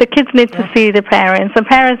with it. The kids need to see the parents. The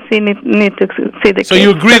parents need to see the kids. So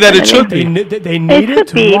you agree that it should be? They need it? It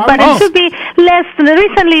should be, but it should be less.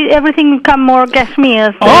 Recently, everything become more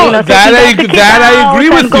gashmias. That I agree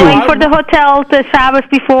with you. Going for the hotel the Shabbos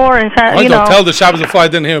before. And don't tell the Shabbos before. I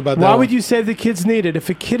didn't hear about that. Why would you say the kids need it? If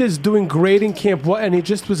a kid is doing great in camp and he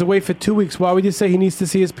just was away for 2 weeks, why would you say he needs to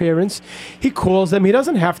see his parents? He calls them. He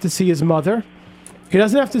doesn't have to see his mother. He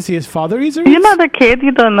doesn't have to see his father. You're not a kid.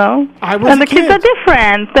 You don't know. And the kids are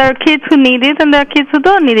different. There are kids who need it, and there are kids who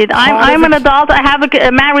don't need it. I'm an adult. I have a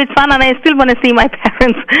married son, and I still want to see my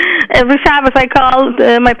parents. Every Shabbos I call.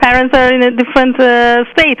 My parents are in a different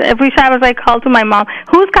state. Every Shabbos I call to my mom.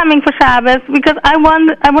 Who's coming for Shabbos? Because I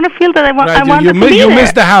want to feel that I want to be there. You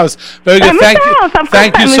missed the house. Very good.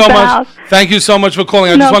 Thank you so much. Thank you so much for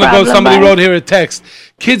calling. I just want to go. Somebody wrote here a text.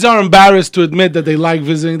 Kids are embarrassed to admit that they like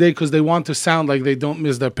visiting day because they want to sound like they don't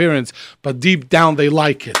miss their parents, but deep down they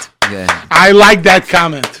like it. Yeah. I like that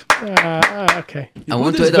comment. Okay. I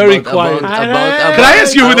want to very quiet. Can I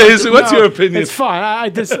ask you, what's your opinion? It's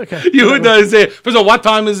fine. Okay. Yehuda is there. First of all, what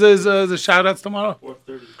time is the shout-outs tomorrow?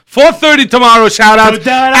 4:30 tomorrow, shout-outs.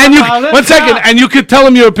 And you, 1 second, and you could tell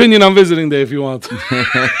him your opinion on visiting day if you want.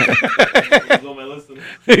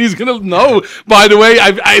 He's gonna know. By the way,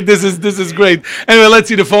 this is great. Anyway, let's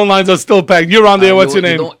see. The phone lines are still packed. You're on there. What's your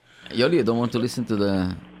name? Yoely, I don't want to listen to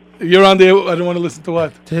the. You're on there. I don't want to listen to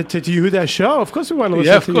what? To you that show. Of course we want to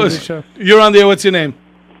listen to course. Yehuda's show. You're on there. What's your name?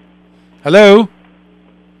 Hello.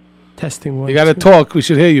 Testing one. You got to talk. We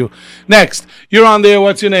should hear you. Next, you're on there.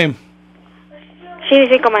 What's your name? She's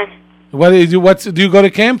Zinkelman. Do you go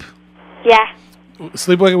to camp? Yeah.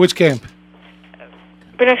 Sleepaway. Which camp?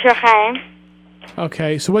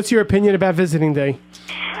 Okay, so what's your opinion about visiting day?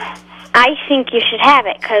 I think you should have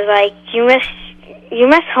it because, like, you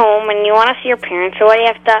miss home and you want to see your parents. So what do you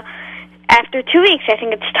have to? After 2 weeks, I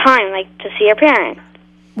think it's time, like, to see your parents.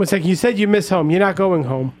 1 second, you said you miss home. You're not going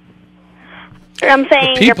home. I'm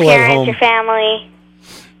saying your parents, your family.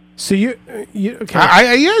 So you okay?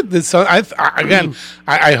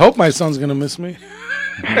 I hope my son's gonna miss me.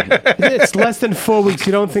 It's less than 4 weeks.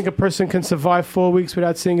 You don't think a person can survive 4 weeks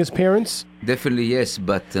without seeing his parents? Definitely yes,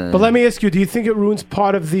 but. But let me ask you: do you think it ruins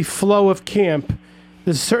part of the flow of camp?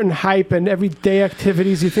 There's a certain hype and everyday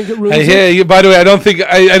activities. You think it ruins? I hear you. By the way, I don't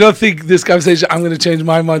think this conversation. I'm going to change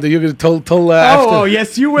my mind. That you're going to tell after. Oh,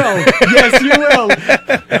 yes, you will. Yes, you will.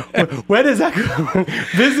 When is that?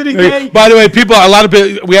 Visiting day. By the way, a lot of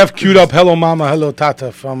people. We have queued up "Hello Mama, Hello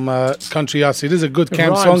Tata" from Country Yossi. This is a good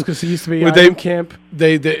camp song because it used to be a camp.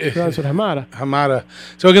 They rhymes with Hamada. Hamada.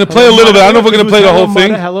 So we're going to play a little bit. I don't know if we're going to play the whole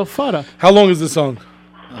thing. Hello Fada. How long is the song?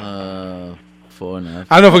 4.5.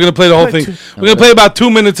 I don't know if we're going to play the whole thing. We're going to play about 2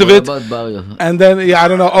 minutes of it. What about Barrio? And then, I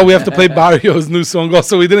don't know. Oh, we have to play Barrio's new song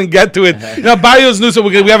also. We didn't get to it. Barrio's new song.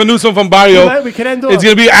 We have a new song from Barrio. We can end off. It's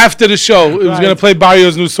going to be after the show. It was going to play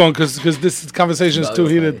Barrio's new song because this conversation is too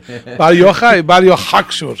heated. Barrio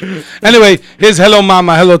Hakshur. Anyway, here's Hello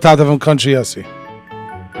Mama, Hello Tata from Country Yossi.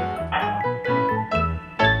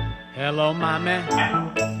 Hello Mama,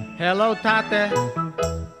 hello Tate,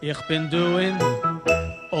 ich bin du in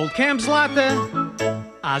Old Camps Latte,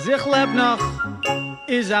 als ich leb noch,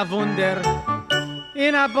 is a Wunder,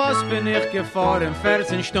 in a Bus bin ich gefahren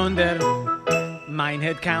 14 Stunden, mein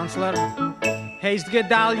Head Counselor heißt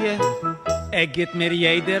Gedalje, gibt mir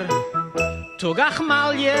jeder, Tug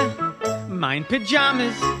Achmalje, mein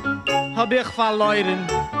Pyjamas hab ich verloren,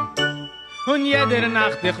 und jede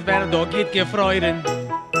Nacht ich werd auch geht gefreuden.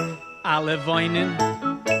 Alle weinen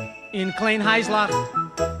in Klein Heislach.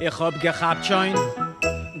 Ich hab gehabt schon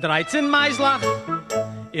 13 Maislach.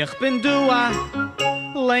 Ich bin dua,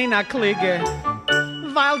 Lena Klige,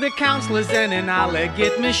 weil die Counselors sind alle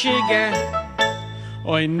geht mich schicke.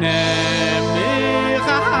 Oi nehm mich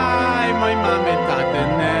heim, mein Mama Tate,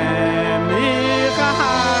 nehm mich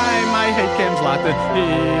heim, mein Head Camps Latte.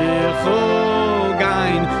 Ich will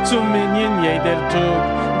gehen zum Minion jeder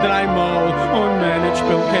Tag. Dreimal und man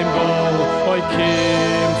spielt kein Ball. Oi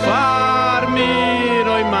Kim, fahr mir,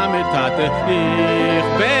 oi Mama Tate, ich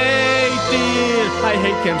beit dir. I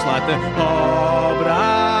hate Kim's Latte, hab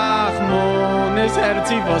Rachmon, es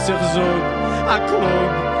Herzi, was ich sog, a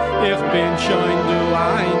Klug, ich bin schon du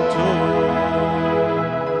ein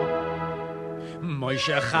Tug.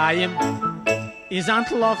 Moshe Chaim is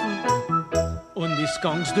antlaufen und die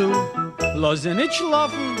Skunks du, losen nicht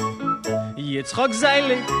schlafen. Yitzchok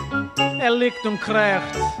Zeilig, liegt und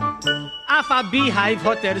krecht. Auf a Beehive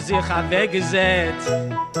hat sich weggesetzt.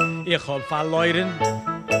 Ich hab verloren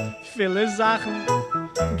viele Sachen,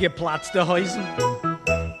 geplatzte Häusen,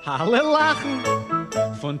 alle lachen.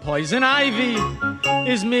 Von Poison Ivy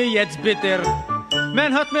ist mir jetzt bitter.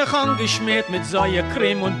 Man hat mich angeschmiert mit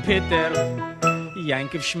Säuercreme und Pitter.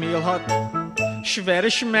 Jankiv Schmiel hat schwere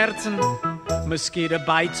Schmerzen, Mosquito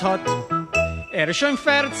Bites hat schon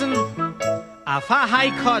 14. Auf a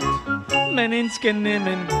Haikot, men ins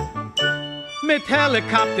genommen. Mit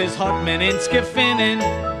Helikopters hat men ins gefunden.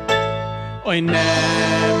 Oi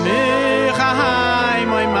nehm mich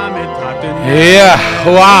heim, oi Mama Tate. Yeah,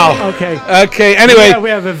 wow. Okay, anyway. Yeah, we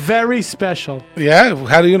have a very special. Yeah,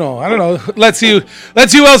 how do you know? I don't know. Let's see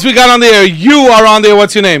who else we got on the air. You are on there.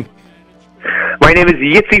 What's your name? My name is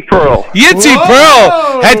Yitzi Pearl. Yitzi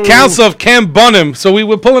Pearl, head counselor of Camp Bunim. So we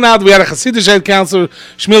were pulling out. We had a Hasidic head counselor,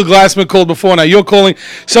 Shmuel Glassman, called before. Now you're calling.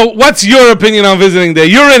 So what's your opinion on visiting there?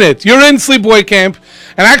 You're in it. You're in sleepaway camp,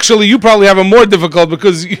 and actually you probably have it more difficult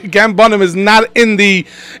because Camp Bunim is not in the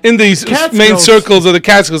main circles of the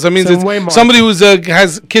Catskills. I mean, it's somebody who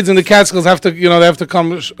has kids in the Catskills have to they have to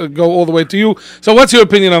come go all the way to you. So what's your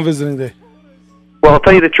opinion on visiting there? Well, I'll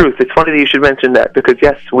tell you the truth. It's funny that you should mention that because,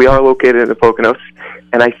 yes, we are located in the Poconos,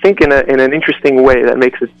 and I think in an interesting way that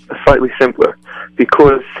makes it slightly simpler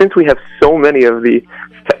because since we have so many of the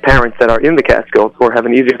parents that are in the Catskills or have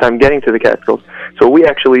an easier time getting to the Catskills, so what we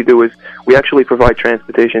actually do is we actually provide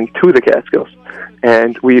transportation to the Catskills,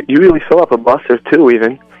 and we usually fill up a bus or two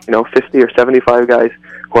even, 50 or 75 guys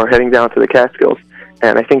who are heading down to the Catskills,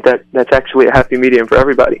 and I think that's actually a happy medium for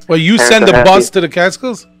everybody. Well, you send a bus to the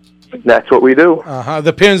Catskills? That's what we do.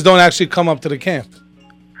 The parents don't actually come up to the camp.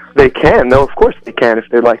 They can. No, of course they can if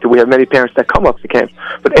they'd like to. We have many parents that come up to camp.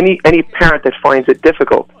 But any parent that finds it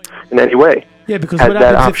difficult in any way because has what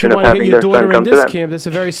that happens if you option of want to having get your their daughter son in come to this them. camp? That's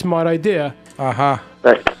a very smart idea. Right.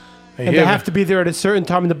 And they have to be there at a certain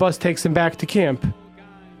time, and the bus takes them back to camp.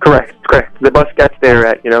 Correct. The bus gets there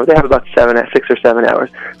at, they have about 6 or 7 hours.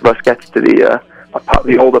 The bus gets to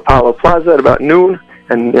the old Apollo Plaza at about noon.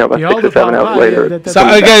 And about 6 or 7 hours later.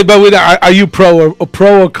 But are you pro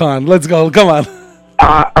or con? Let's go. Come on.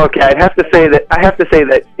 Okay, I have to say that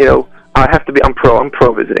I'm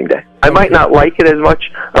pro visiting day. I might not like it as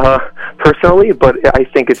much personally, but I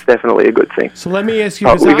think it's definitely a good thing. So let me ask you,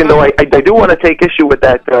 even though I do want to take issue with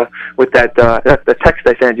that the text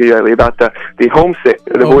I sent you Yoely, about the homesick,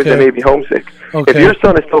 the boys that may be homesick. Okay. If your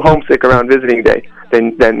son is still homesick around visiting day,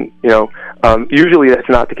 then usually that's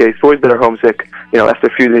not the case. Boys that are homesick, after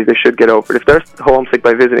a few days they should get over it. If they're homesick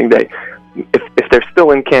by visiting day, if they're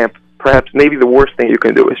still in camp, perhaps maybe the worst thing you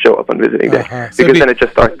can do is show up on visiting day, because then it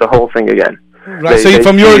just starts the whole thing again. Right.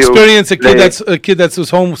 From your experience, a kid that's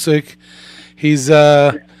homesick, he's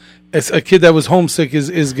a kid that was homesick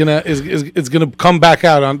is gonna come back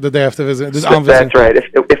out on the day after visit. That's right.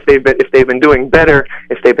 If they've been doing better,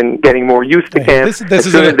 if they've been getting more used to camp, as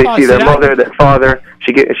soon as they see their mother, their father,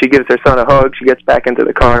 she gives her son a hug. She gets back into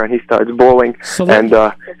the car and he starts bawling, and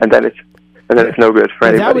then it's no good for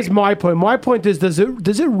anybody. That was my point. My point is, does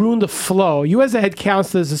it ruin the flow? You as a head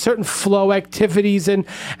counselor, there's a certain flow, activities, and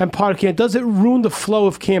part of camp. Does it ruin the flow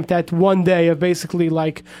of camp that one day of basically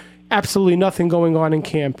like absolutely nothing going on in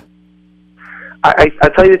camp? I'll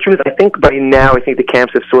tell you the truth. I think by now, the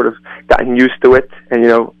camps have sort of gotten used to it, and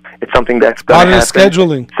it's something that's part of the happen.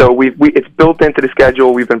 scheduling. So it's built into the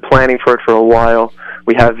schedule. We've been planning for it for a while.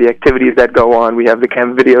 We have the activities that go on. We have the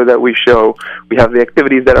camp video that we show. We have the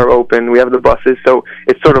activities that are open. We have the buses. So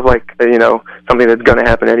it's sort of like something that's going to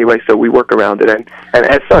happen anyway. So we work around it, and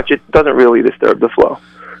as such, it doesn't really disturb the flow.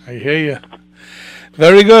 I hear you.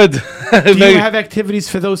 Very good. Do you have activities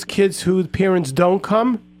for those kids whose parents don't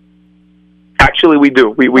come? Actually, we do.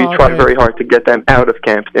 We try very hard to get them out of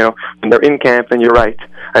camp. When they're in camp, and you're right.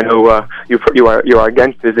 I know you are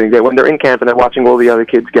against visiting day. When they're in camp and they're watching all the other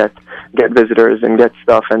kids get visitors and get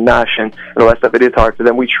stuff and nash and all that stuff, it is hard for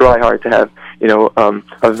them. We try hard to have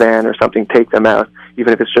a van or something take them out,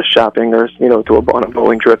 even if it's just shopping or on a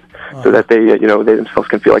bowling trip, so that they they themselves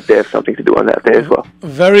can feel like they have something to do on that day as well.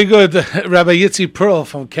 Very good, Rabbi Yitzi Pearl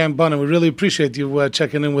from Camp Bunna. We really appreciate you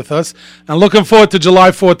checking in with us, and looking forward to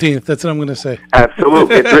July 14th. That's what I'm going to say.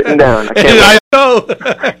 Absolutely, it's written down. I know.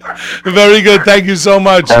 Very good. Thank you so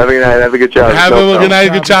much. Have a good night. Have a good job. Have a good night.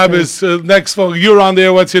 Good Shabbos. Next phone. You're on the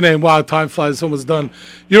air. What's your name? Wow, time flies. It's almost done.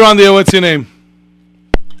 You're on the air. What's your name?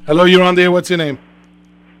 Hello. You're on the air. What's your name?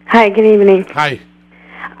 Hi. Good evening. Hi.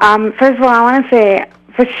 First of all, I want to say,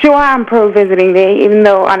 for sure I'm pro-visiting day, even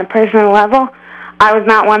though on a personal level, I was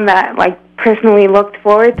not one that, personally looked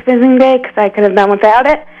forward to visiting day because I could have done without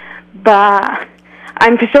it. But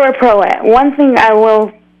I'm for sure pro it. One thing I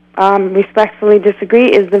will respectfully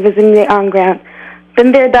disagree is the visiting day on ground.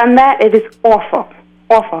 Been there, done that. It is awful.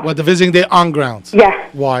 Awful. What, the visiting day on grounds? Yeah.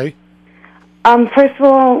 Why? First of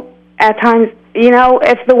all, at times,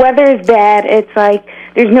 if the weather is bad, it's like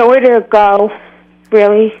there's nowhere to go,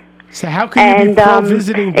 really. So how can you be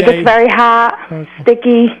pro-visiting day? It gets very hot,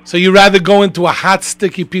 sticky. So you rather go into a hot,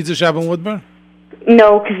 sticky pizza shop in Woodburn?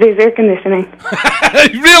 No, because there's air conditioning.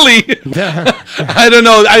 Really? I don't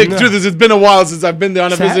know. Truth is, it's been a while since I've been there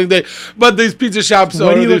on a visiting day. But these pizza shops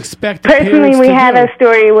What do you expect? Personally, we had a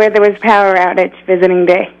story where there was power outage visiting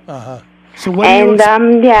day. So what I don't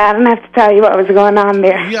have to tell you what was going on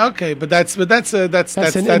there. Yeah, okay, but that's not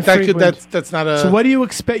a. So what do you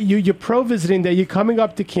expect? You're pro visiting day. You're coming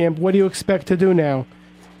up to camp. What do you expect to do now?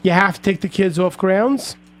 You have to take the kids off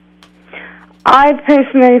grounds. I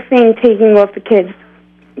personally think taking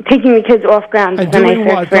the kids off grounds and is a doing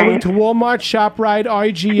nicer what? experience. Going to Walmart, ShopRite,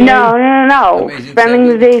 IGA. No. Spending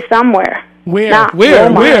the day somewhere. Where? Not Where?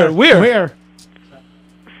 Walmart.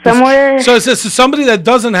 Somewhere. So it's somebody that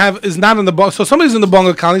is not in the bungalow. So somebody's in the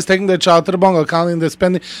bungalow colony, is taking their child to the bungalow colony, and they're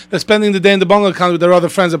spending the day in the bungalow colony with their other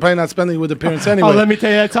friends. They're probably not spending it with their parents anyway. Oh, let me tell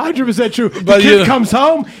you, that's 100% true. The But kid comes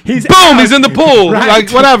home, he's he's in the pool,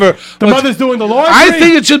 Right. whatever. The mother's doing the laundry. I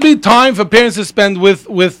think it should be time for parents to spend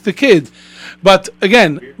with the kids. But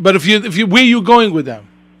again, if you where you going with them?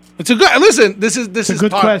 It's a good listen. This is a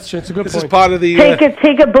good question. It's a good This point. is part of the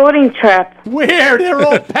Take a boating trip. Where? They're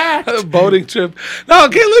all packed. boating trip. No,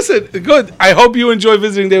 okay. Listen, good. I hope you enjoy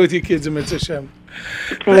visiting there with your kids in Mitzvah Shem.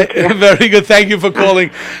 Very good. Thank you for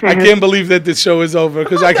calling. I can't believe that this show is over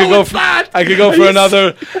because I could go for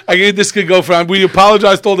another. This could go for. We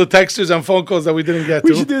apologize to all the texters and phone calls that we didn't get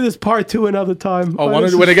to. We should do this part 2 another time. Oh,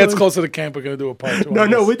 when it gets closer to camp, we're going to do a part 2.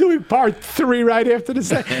 No, we're doing part 3 right after the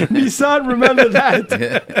second. Nissan, remember that.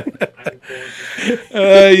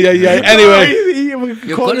 Anyway,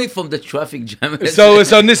 you're calling from the traffic jam. So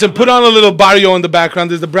listen, put on a little barrio in the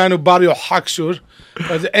background. There's the brand new barrio Hakshur.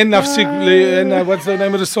 What's the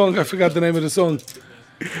name of the song? I forgot the name of the song.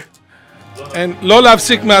 And Lo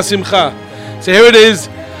Lavsik Ma'asimcha. So here it is.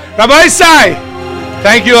 Rabbi Sai.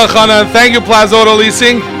 Thank you, Elchonon. Thank you, Plaza Auto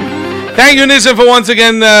Leasing. Thank you, Nissim, for once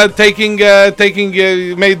again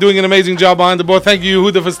doing an amazing job behind the board. Thank you,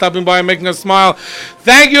 Yehuda, for stopping by and making us smile.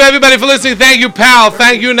 Thank you, everybody, for listening. Thank you, Pal.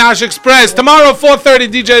 Thank you, Nash Express. Tomorrow, 4:30,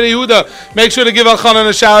 DJ Yehuda. Make sure to give Elchonon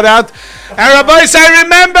a shout out. And Rabbi Say,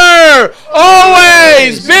 remember,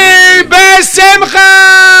 always be besimcha.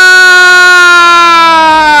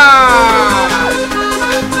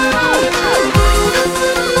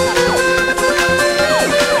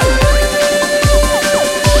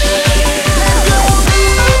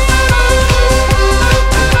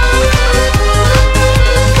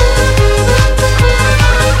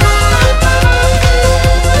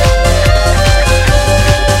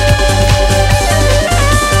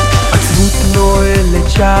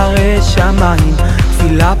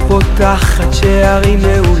 שערים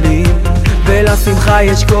מעולים, ולשמחה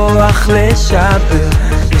יש כוח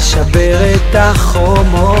לשבר את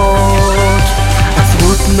החומות.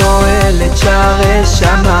 עצמות נועלת שערי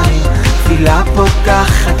שמיים, תפילה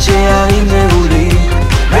פותחת שערים מעולים,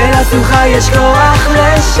 ולשמחה יש כוח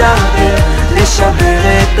לשבר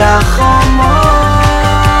את החומות.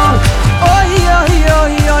 אוי אוי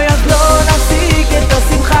אוי אוי, אז לא נפסיק את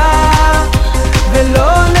השמחה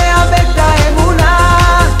ולא נאבד את האמונה,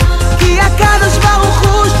 כי הקדוש ברוך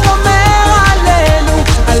הוא שומר עלינו,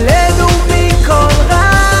 עלינו מכל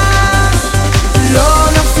רע. לא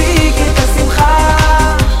נפסיק את השמחה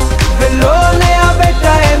ולא נאבד את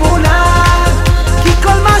האמונה, כי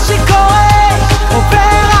כל מה שקורה עובר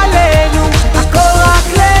עלינו, הכל רק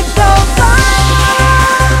לטובה.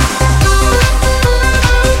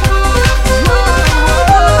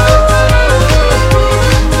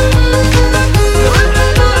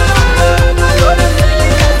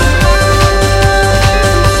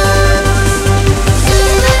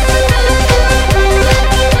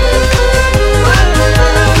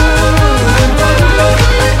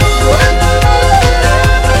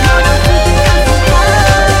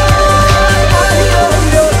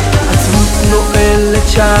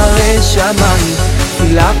 שערי שמיים,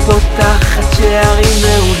 תפילה פותחת שערים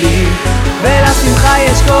מעולים, ולשמחה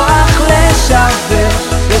יש כוח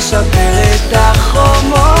לשבר את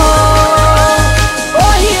החומות.